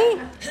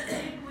 right?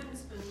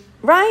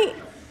 Right?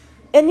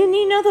 And then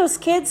you know those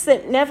kids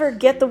that never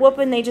get the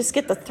whooping, they just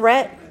get the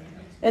threat,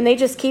 and they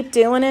just keep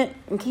doing it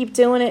and keep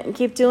doing it and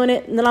keep doing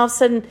it, and then all of a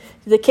sudden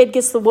the kid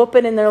gets the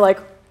whooping and they're like,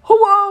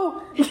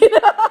 whoa, you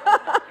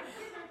know?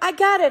 I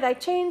got it, I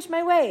changed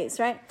my ways,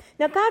 right?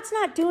 Now God's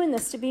not doing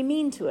this to be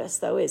mean to us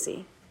though, is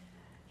he?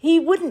 He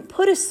wouldn't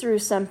put us through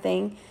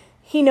something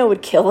he know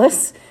would kill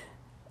us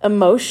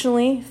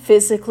emotionally,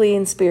 physically,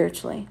 and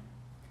spiritually.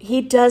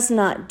 He does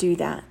not do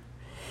that.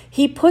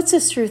 He puts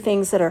us through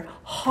things that are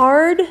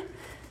hard,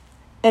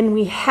 and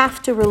we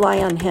have to rely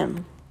on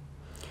him.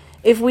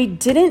 If we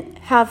didn't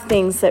have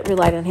things that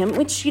relied on him,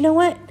 which, you know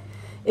what?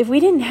 If we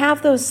didn't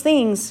have those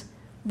things,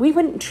 we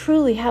wouldn't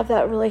truly have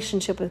that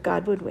relationship with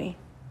God, would we?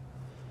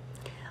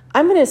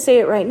 I'm going to say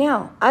it right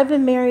now. I've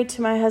been married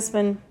to my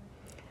husband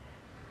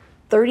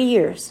 30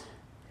 years.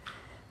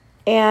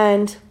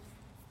 And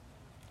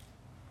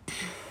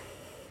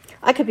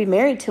I could be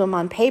married to him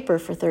on paper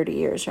for 30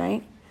 years,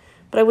 right?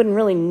 But I wouldn't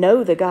really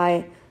know the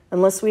guy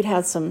unless we'd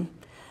had some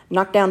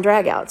knockdown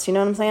dragouts, you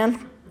know what I'm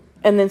saying?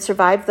 And then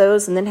survived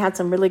those, and then had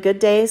some really good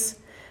days,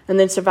 and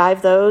then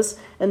survived those,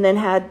 and then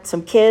had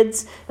some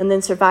kids, and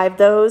then survived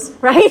those,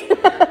 right?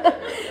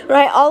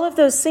 Right? All of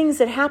those things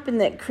that happen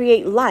that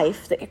create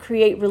life, that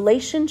create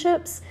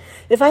relationships.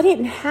 If I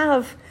didn't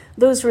have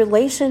those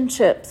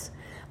relationships,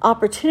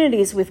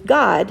 opportunities with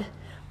God,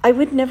 I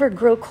would never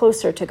grow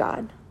closer to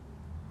God,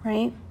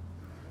 right?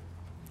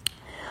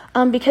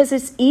 Because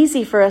it's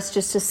easy for us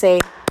just to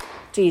say,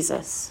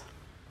 Jesus.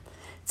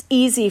 It's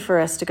easy for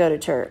us to go to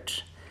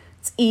church.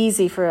 It's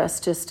easy for us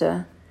just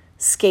to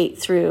skate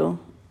through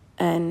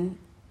and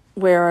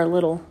wear our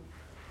little,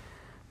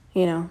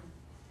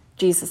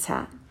 Jesus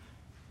hat.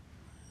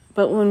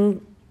 But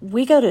when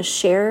we go to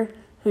share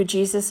who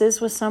Jesus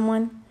is with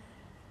someone,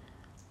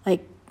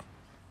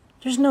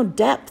 there's no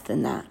depth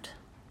in that,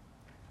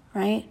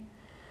 right?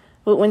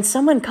 But when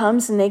someone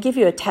comes and they give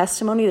you a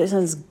testimony that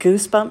sends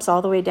goosebumps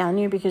all the way down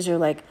you because you're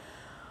like,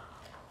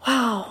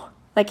 wow.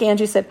 Like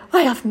Angie said,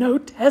 I have no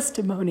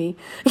testimony,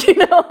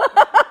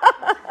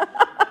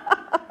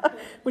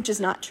 which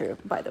is not true,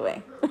 by the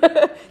way.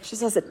 She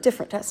has a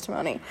different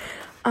testimony.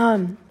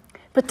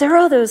 But there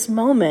are those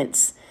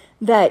moments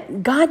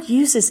that God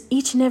uses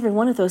each and every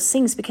one of those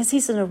things because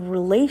he's in a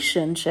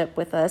relationship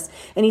with us,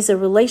 and he's a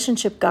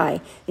relationship guy,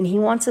 and he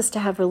wants us to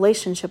have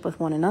relationship with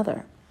one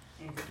another.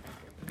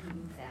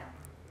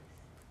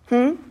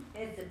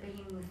 It's a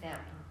being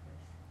without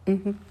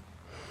purpose.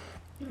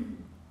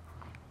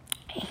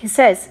 He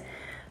says,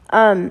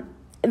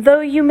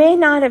 though you may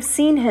not have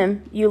seen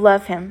him, you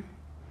love him.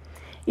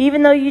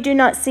 Even though you do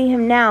not see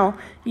him now,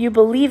 you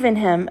believe in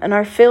him and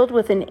are filled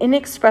with an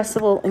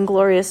inexpressible and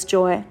glorious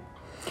joy.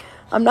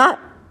 I'm not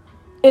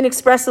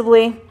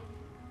inexpressibly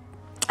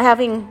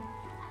having...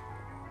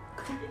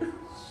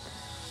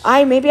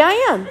 Maybe I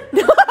am.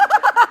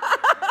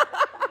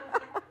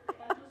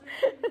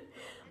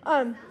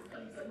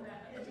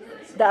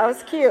 That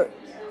was cute.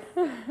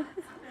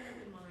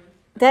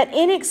 That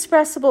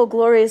inexpressible,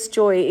 glorious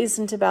joy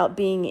isn't about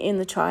being in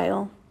the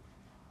trial,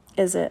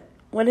 is it?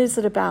 What is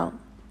it about?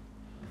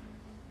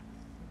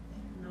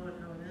 Knowing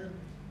how it ends.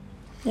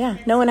 Yeah,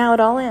 knowing how it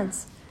all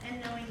ends. And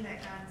knowing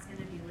that God's going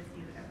to be with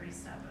you every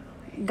step of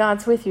the way.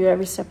 God's with you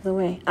every step of the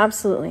way.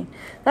 Absolutely.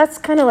 That's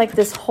kind of like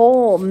this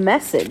whole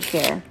message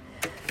here.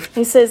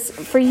 He says,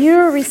 for you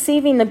are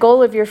receiving the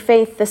goal of your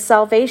faith, the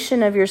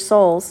salvation of your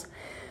souls.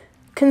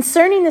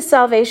 Concerning the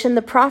salvation,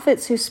 the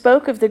prophets who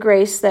spoke of the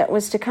grace that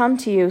was to come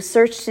to you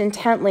searched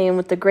intently and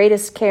with the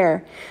greatest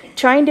care,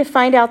 trying to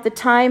find out the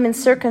time and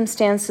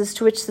circumstances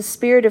to which the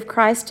Spirit of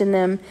Christ in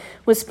them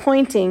was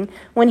pointing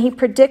when he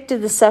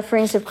predicted the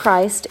sufferings of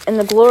Christ and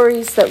the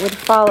glories that would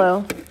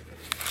follow.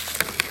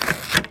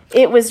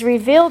 It was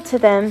revealed to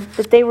them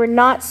that they were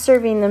not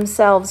serving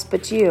themselves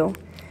but you.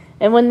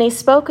 And when they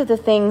spoke of the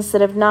things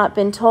that have not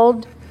been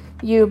told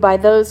you by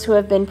those who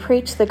have been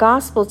preached the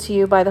gospel to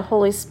you by the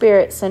Holy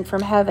Spirit sent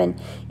from heaven,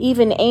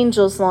 even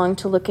angels long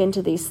to look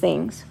into these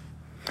things.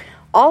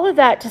 All of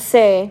that to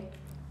say,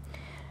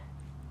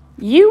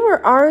 you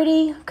were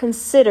already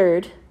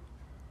considered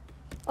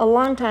a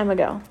long time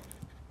ago,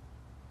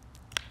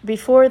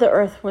 before the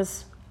earth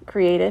was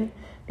created,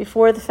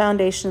 before the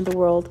foundation of the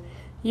world,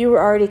 you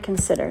were already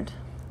considered.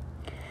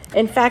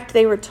 In fact,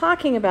 they were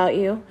talking about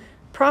you.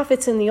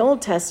 Prophets in the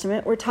Old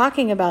Testament were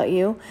talking about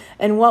you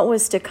and what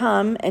was to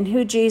come and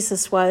who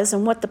Jesus was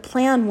and what the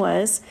plan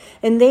was,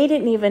 and they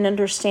didn't even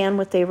understand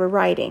what they were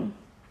writing.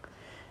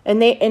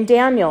 And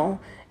Daniel,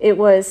 it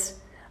was,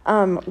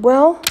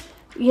 what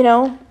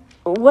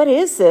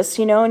is this?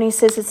 And he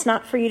says, it's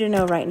not for you to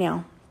know right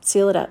now.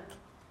 Seal it up.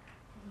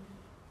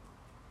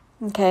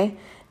 Okay.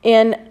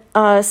 In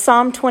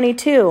Psalm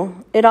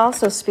 22, it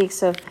also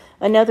speaks of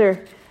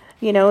another,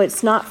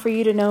 it's not for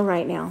you to know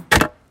right now.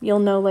 You'll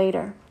know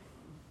later.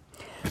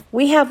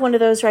 We have one of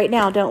those right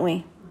now, don't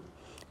we?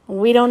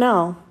 We don't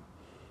know.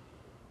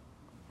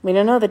 We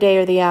don't know the day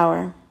or the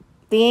hour.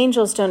 The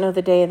angels don't know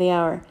the day or the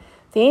hour.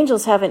 The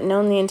angels haven't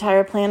known the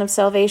entire plan of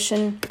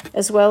salvation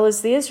as well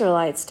as the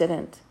Israelites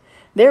didn't.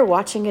 They're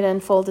watching it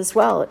unfold as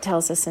well, it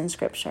tells us in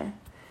Scripture.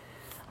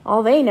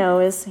 All they know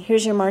is,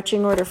 here's your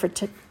marching order for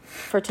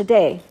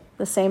today,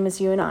 the same as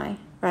you and I,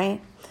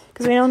 right?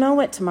 Because we don't know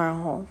what tomorrow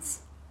holds.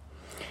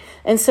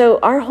 And so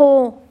our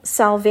whole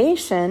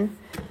salvation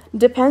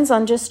depends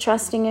on just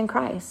trusting in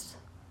Christ.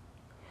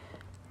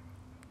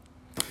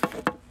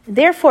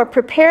 Therefore,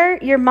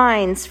 prepare your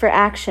minds for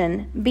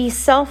action. Be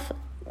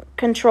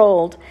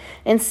self-controlled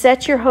and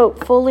set your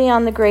hope fully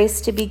on the grace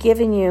to be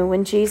given you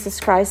when Jesus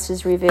Christ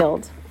is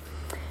revealed.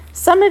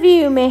 Some of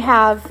you may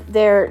have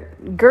their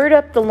gird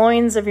up the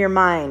loins of your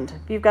mind.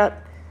 You've got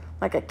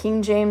like a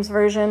King James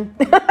version.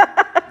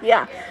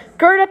 Yeah.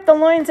 Gird up the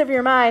loins of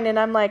your mind. And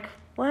I'm like,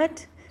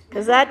 what?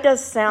 Because that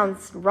does sound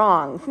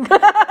wrong.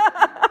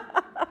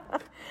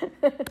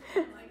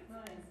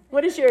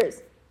 What is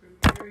yours?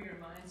 Prepare your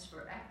minds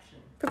for action.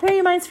 Prepare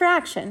your minds for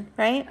action,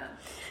 right?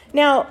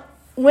 Now,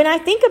 when I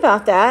think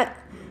about that,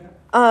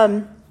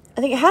 I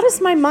think, how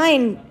does my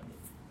mind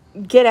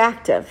get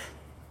active?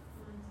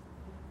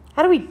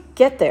 How do we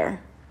get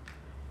there?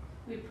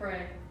 We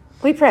pray.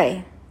 We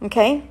pray,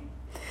 okay?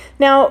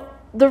 Now,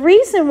 the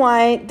reason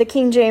why the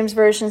King James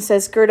Version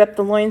says, gird up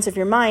the loins of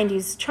your mind,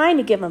 he's trying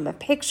to give them a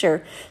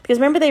picture. Because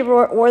remember they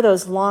wore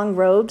those long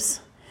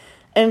robes?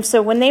 And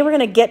so when they were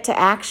going to get to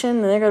action,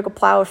 and they're going to go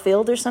plow a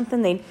field or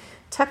something, they'd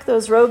tuck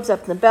those robes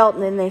up in the belt,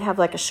 and then they'd have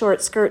like a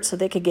short skirt so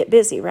they could get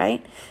busy,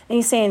 right? And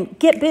he's saying,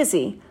 get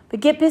busy, but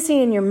get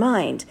busy in your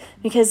mind,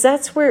 because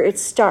that's where it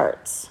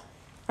starts,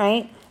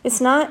 right?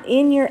 It's not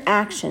in your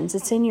actions,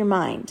 it's in your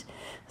mind.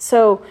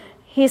 So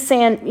he's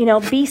saying,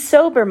 be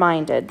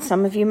sober-minded.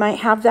 Some of you might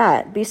have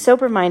that. Be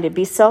sober-minded,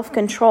 be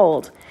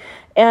self-controlled.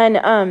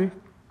 And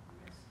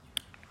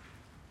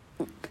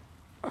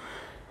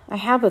I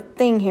have a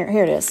thing here.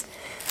 Here it is.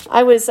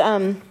 I was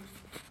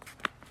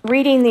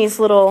reading these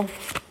little,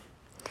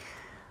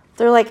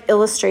 they're like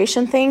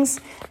illustration things,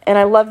 and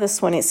I love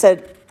this one. It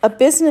said, a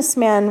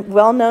businessman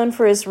well known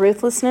for his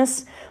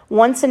ruthlessness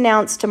once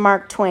announced to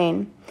Mark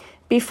Twain,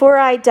 before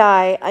I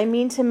die, I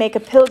mean to make a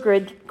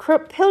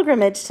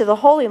pilgrimage to the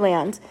Holy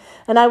Land,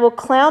 and I will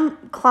climb.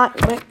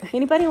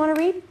 Anybody want to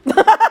read?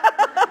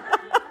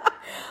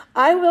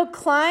 I will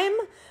climb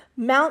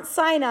Mount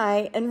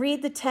Sinai and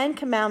read the 10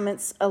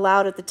 Commandments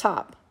aloud at the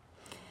top.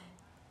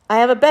 I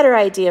have a better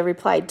idea,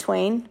 replied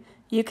Twain.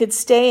 You could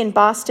stay in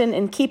Boston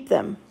and keep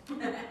them.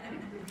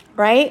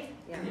 Right?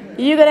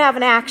 You could have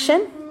an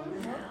action,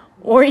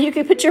 or you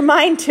could put your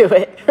mind to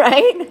it,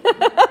 right?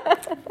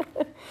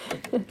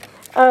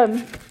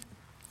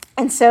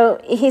 And so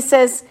he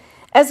says,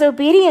 as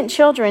obedient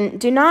children,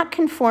 do not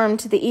conform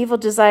to the evil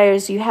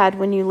desires you had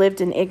when you lived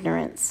in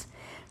ignorance.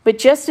 But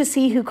just as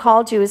he who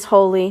called you is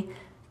holy,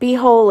 be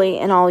holy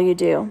in all you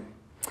do.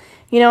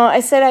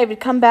 I said I would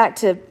come back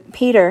to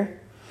Peter,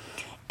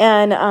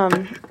 and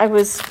I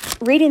was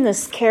reading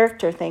this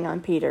character thing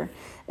on Peter.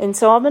 And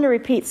so I'm going to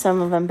repeat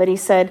some of them, but he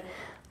said,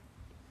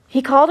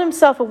 he called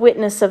himself a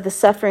witness of the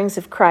sufferings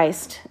of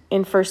Christ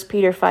in 1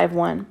 Peter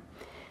 5:1.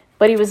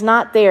 But he was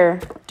not there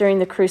during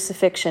the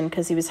crucifixion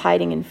because he was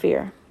hiding in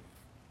fear.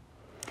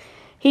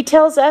 He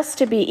tells us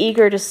to be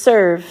eager to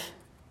serve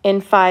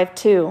in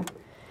 5:2.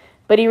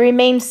 But he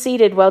remained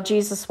seated while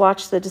Jesus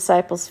washed the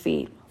disciples'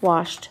 feet.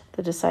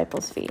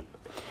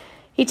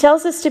 He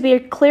tells us to be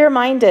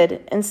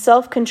clear-minded and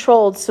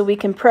self-controlled so we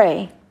can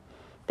pray.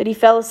 But he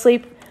fell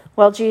asleep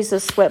while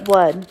Jesus sweat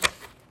blood.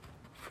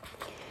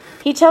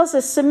 He tells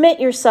us, submit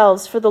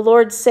yourselves for the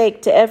Lord's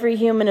sake to every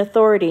human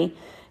authority,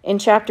 in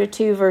chapter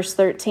 2, verse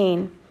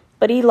 13,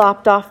 but he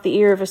lopped off the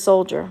ear of a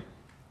soldier.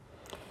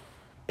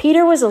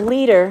 Peter was a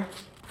leader,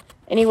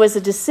 and he was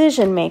a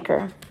decision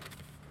maker.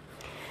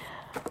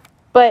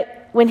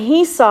 But when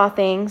he saw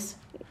things,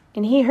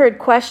 and he heard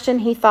question,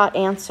 he thought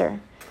answer.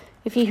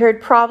 If he heard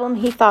problem,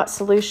 he thought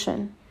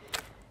solution.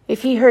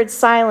 If he heard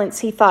silence,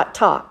 he thought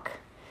talk.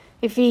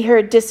 If he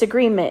heard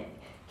disagreement,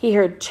 he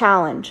heard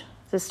challenge.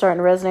 Is this starting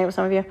to resonate with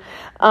some of you?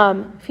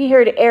 If he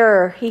heard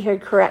error, he heard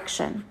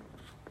correction.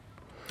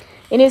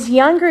 In his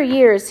younger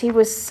years, he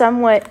was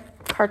somewhat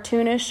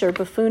cartoonish or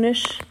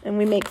buffoonish, and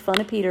we make fun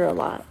of Peter a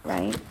lot,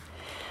 right?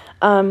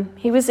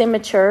 He was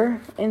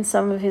immature in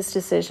some of his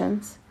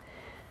decisions.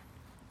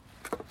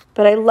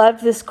 But I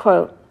love this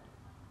quote.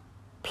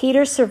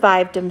 Peter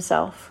survived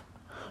himself.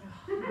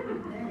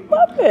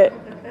 Love it.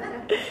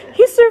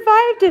 He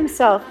survived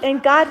himself,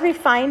 and God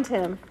refined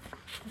him,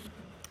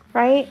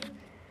 right?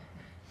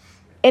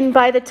 And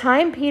by the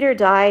time Peter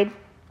died,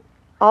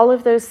 all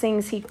of those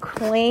things he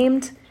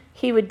claimed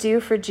he would do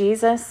for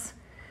Jesus,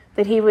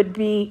 that he would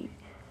be,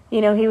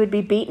 he would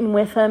be beaten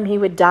with him, he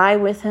would die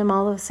with him,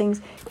 all those things.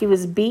 He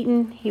was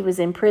beaten, he was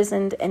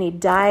imprisoned, and he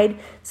died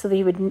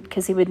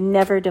because he would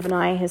never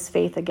deny his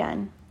faith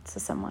again to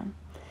someone.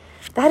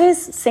 That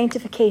is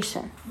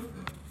sanctification.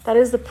 That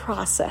is the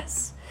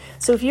process.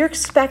 So if you're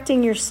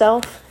expecting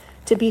yourself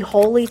to be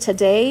holy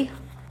today,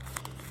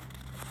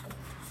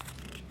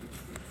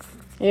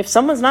 if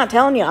someone's not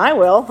telling you, I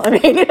will.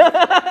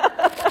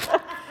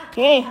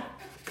 Hey.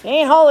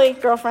 Ain't holy,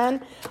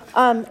 girlfriend.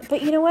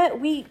 But you know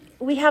what? We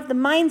have the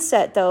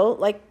mindset, though,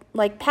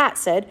 like Pat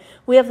said,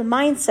 we have the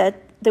mindset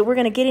that we're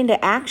going to get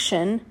into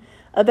action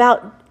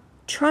about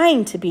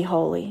trying to be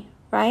holy,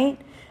 right?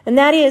 And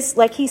that is,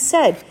 like he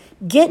said,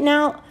 getting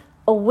out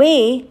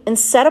away and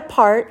set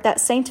apart, that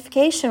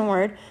sanctification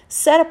word,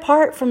 set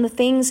apart from the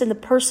things and the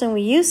person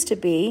we used to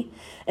be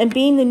and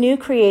being the new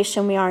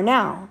creation we are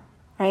now,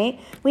 right?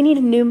 We need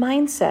a new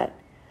mindset.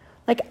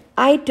 Like,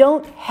 I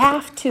don't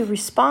have to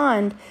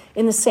respond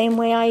in the same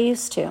way I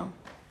used to.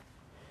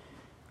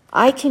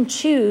 I can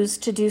choose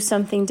to do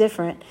something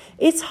different.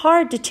 It's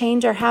hard to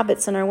change our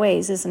habits and our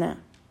ways, isn't it?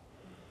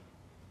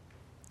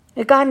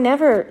 God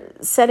never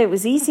said it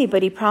was easy,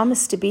 but he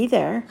promised to be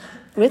there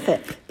with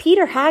it.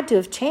 Peter had to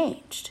have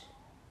changed,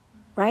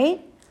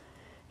 right?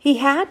 He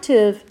had to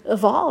have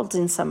evolved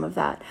in some of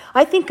that.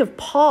 I think of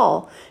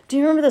Paul. Do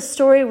you remember the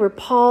story where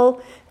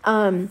Paul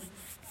and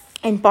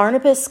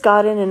Barnabas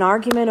got in an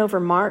argument over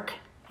Mark?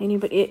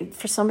 Anybody?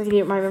 For some of you,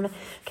 you might remember.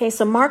 Okay,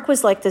 so Mark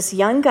was like this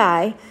young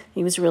guy.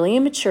 He was really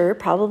immature,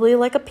 probably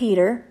like a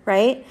Peter,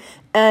 right?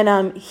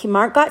 And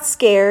Mark got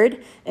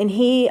scared, and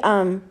he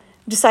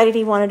decided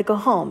he wanted to go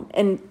home.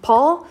 And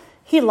Paul,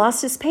 he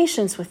lost his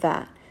patience with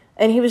that.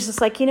 And he was just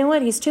like, you know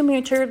what? He's too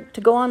mature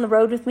to go on the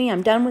road with me.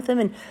 I'm done with him.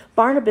 And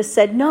Barnabas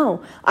said,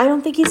 no, I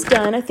don't think he's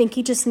done. I think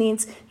he just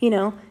needs,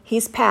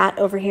 he's Pat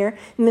over here,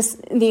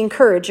 the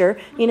encourager.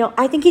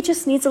 I think he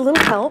just needs a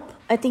little help.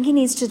 I think he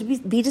needs to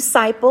be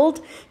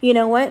discipled. You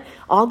know what?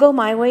 I'll go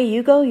my way.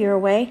 You go your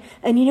way.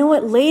 And you know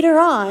what? Later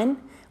on,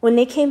 when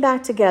they came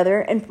back together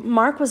and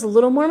Mark was a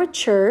little more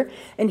mature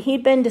and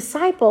he'd been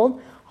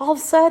discipled, all of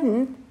a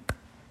sudden,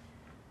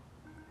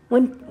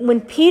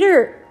 when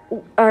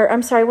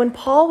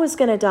Paul was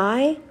going to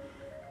die,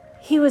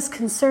 he was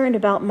concerned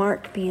about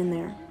Mark being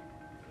there.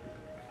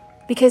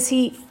 Because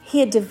he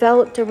had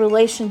developed a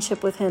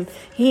relationship with him.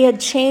 He had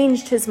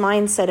changed his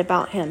mindset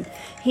about him.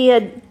 He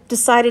had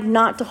decided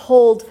not to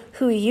hold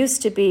who he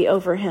used to be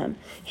over him.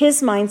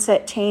 His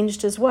mindset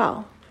changed as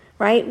well,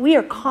 right? We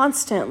are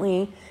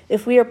constantly,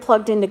 if we are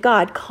plugged into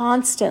God,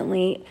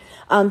 constantly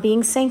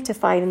being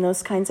sanctified in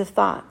those kinds of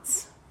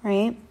thoughts,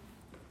 right?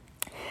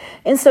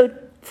 And so,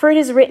 for it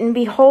is written,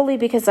 be holy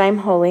because I am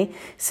holy.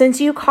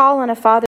 Since you call on a Father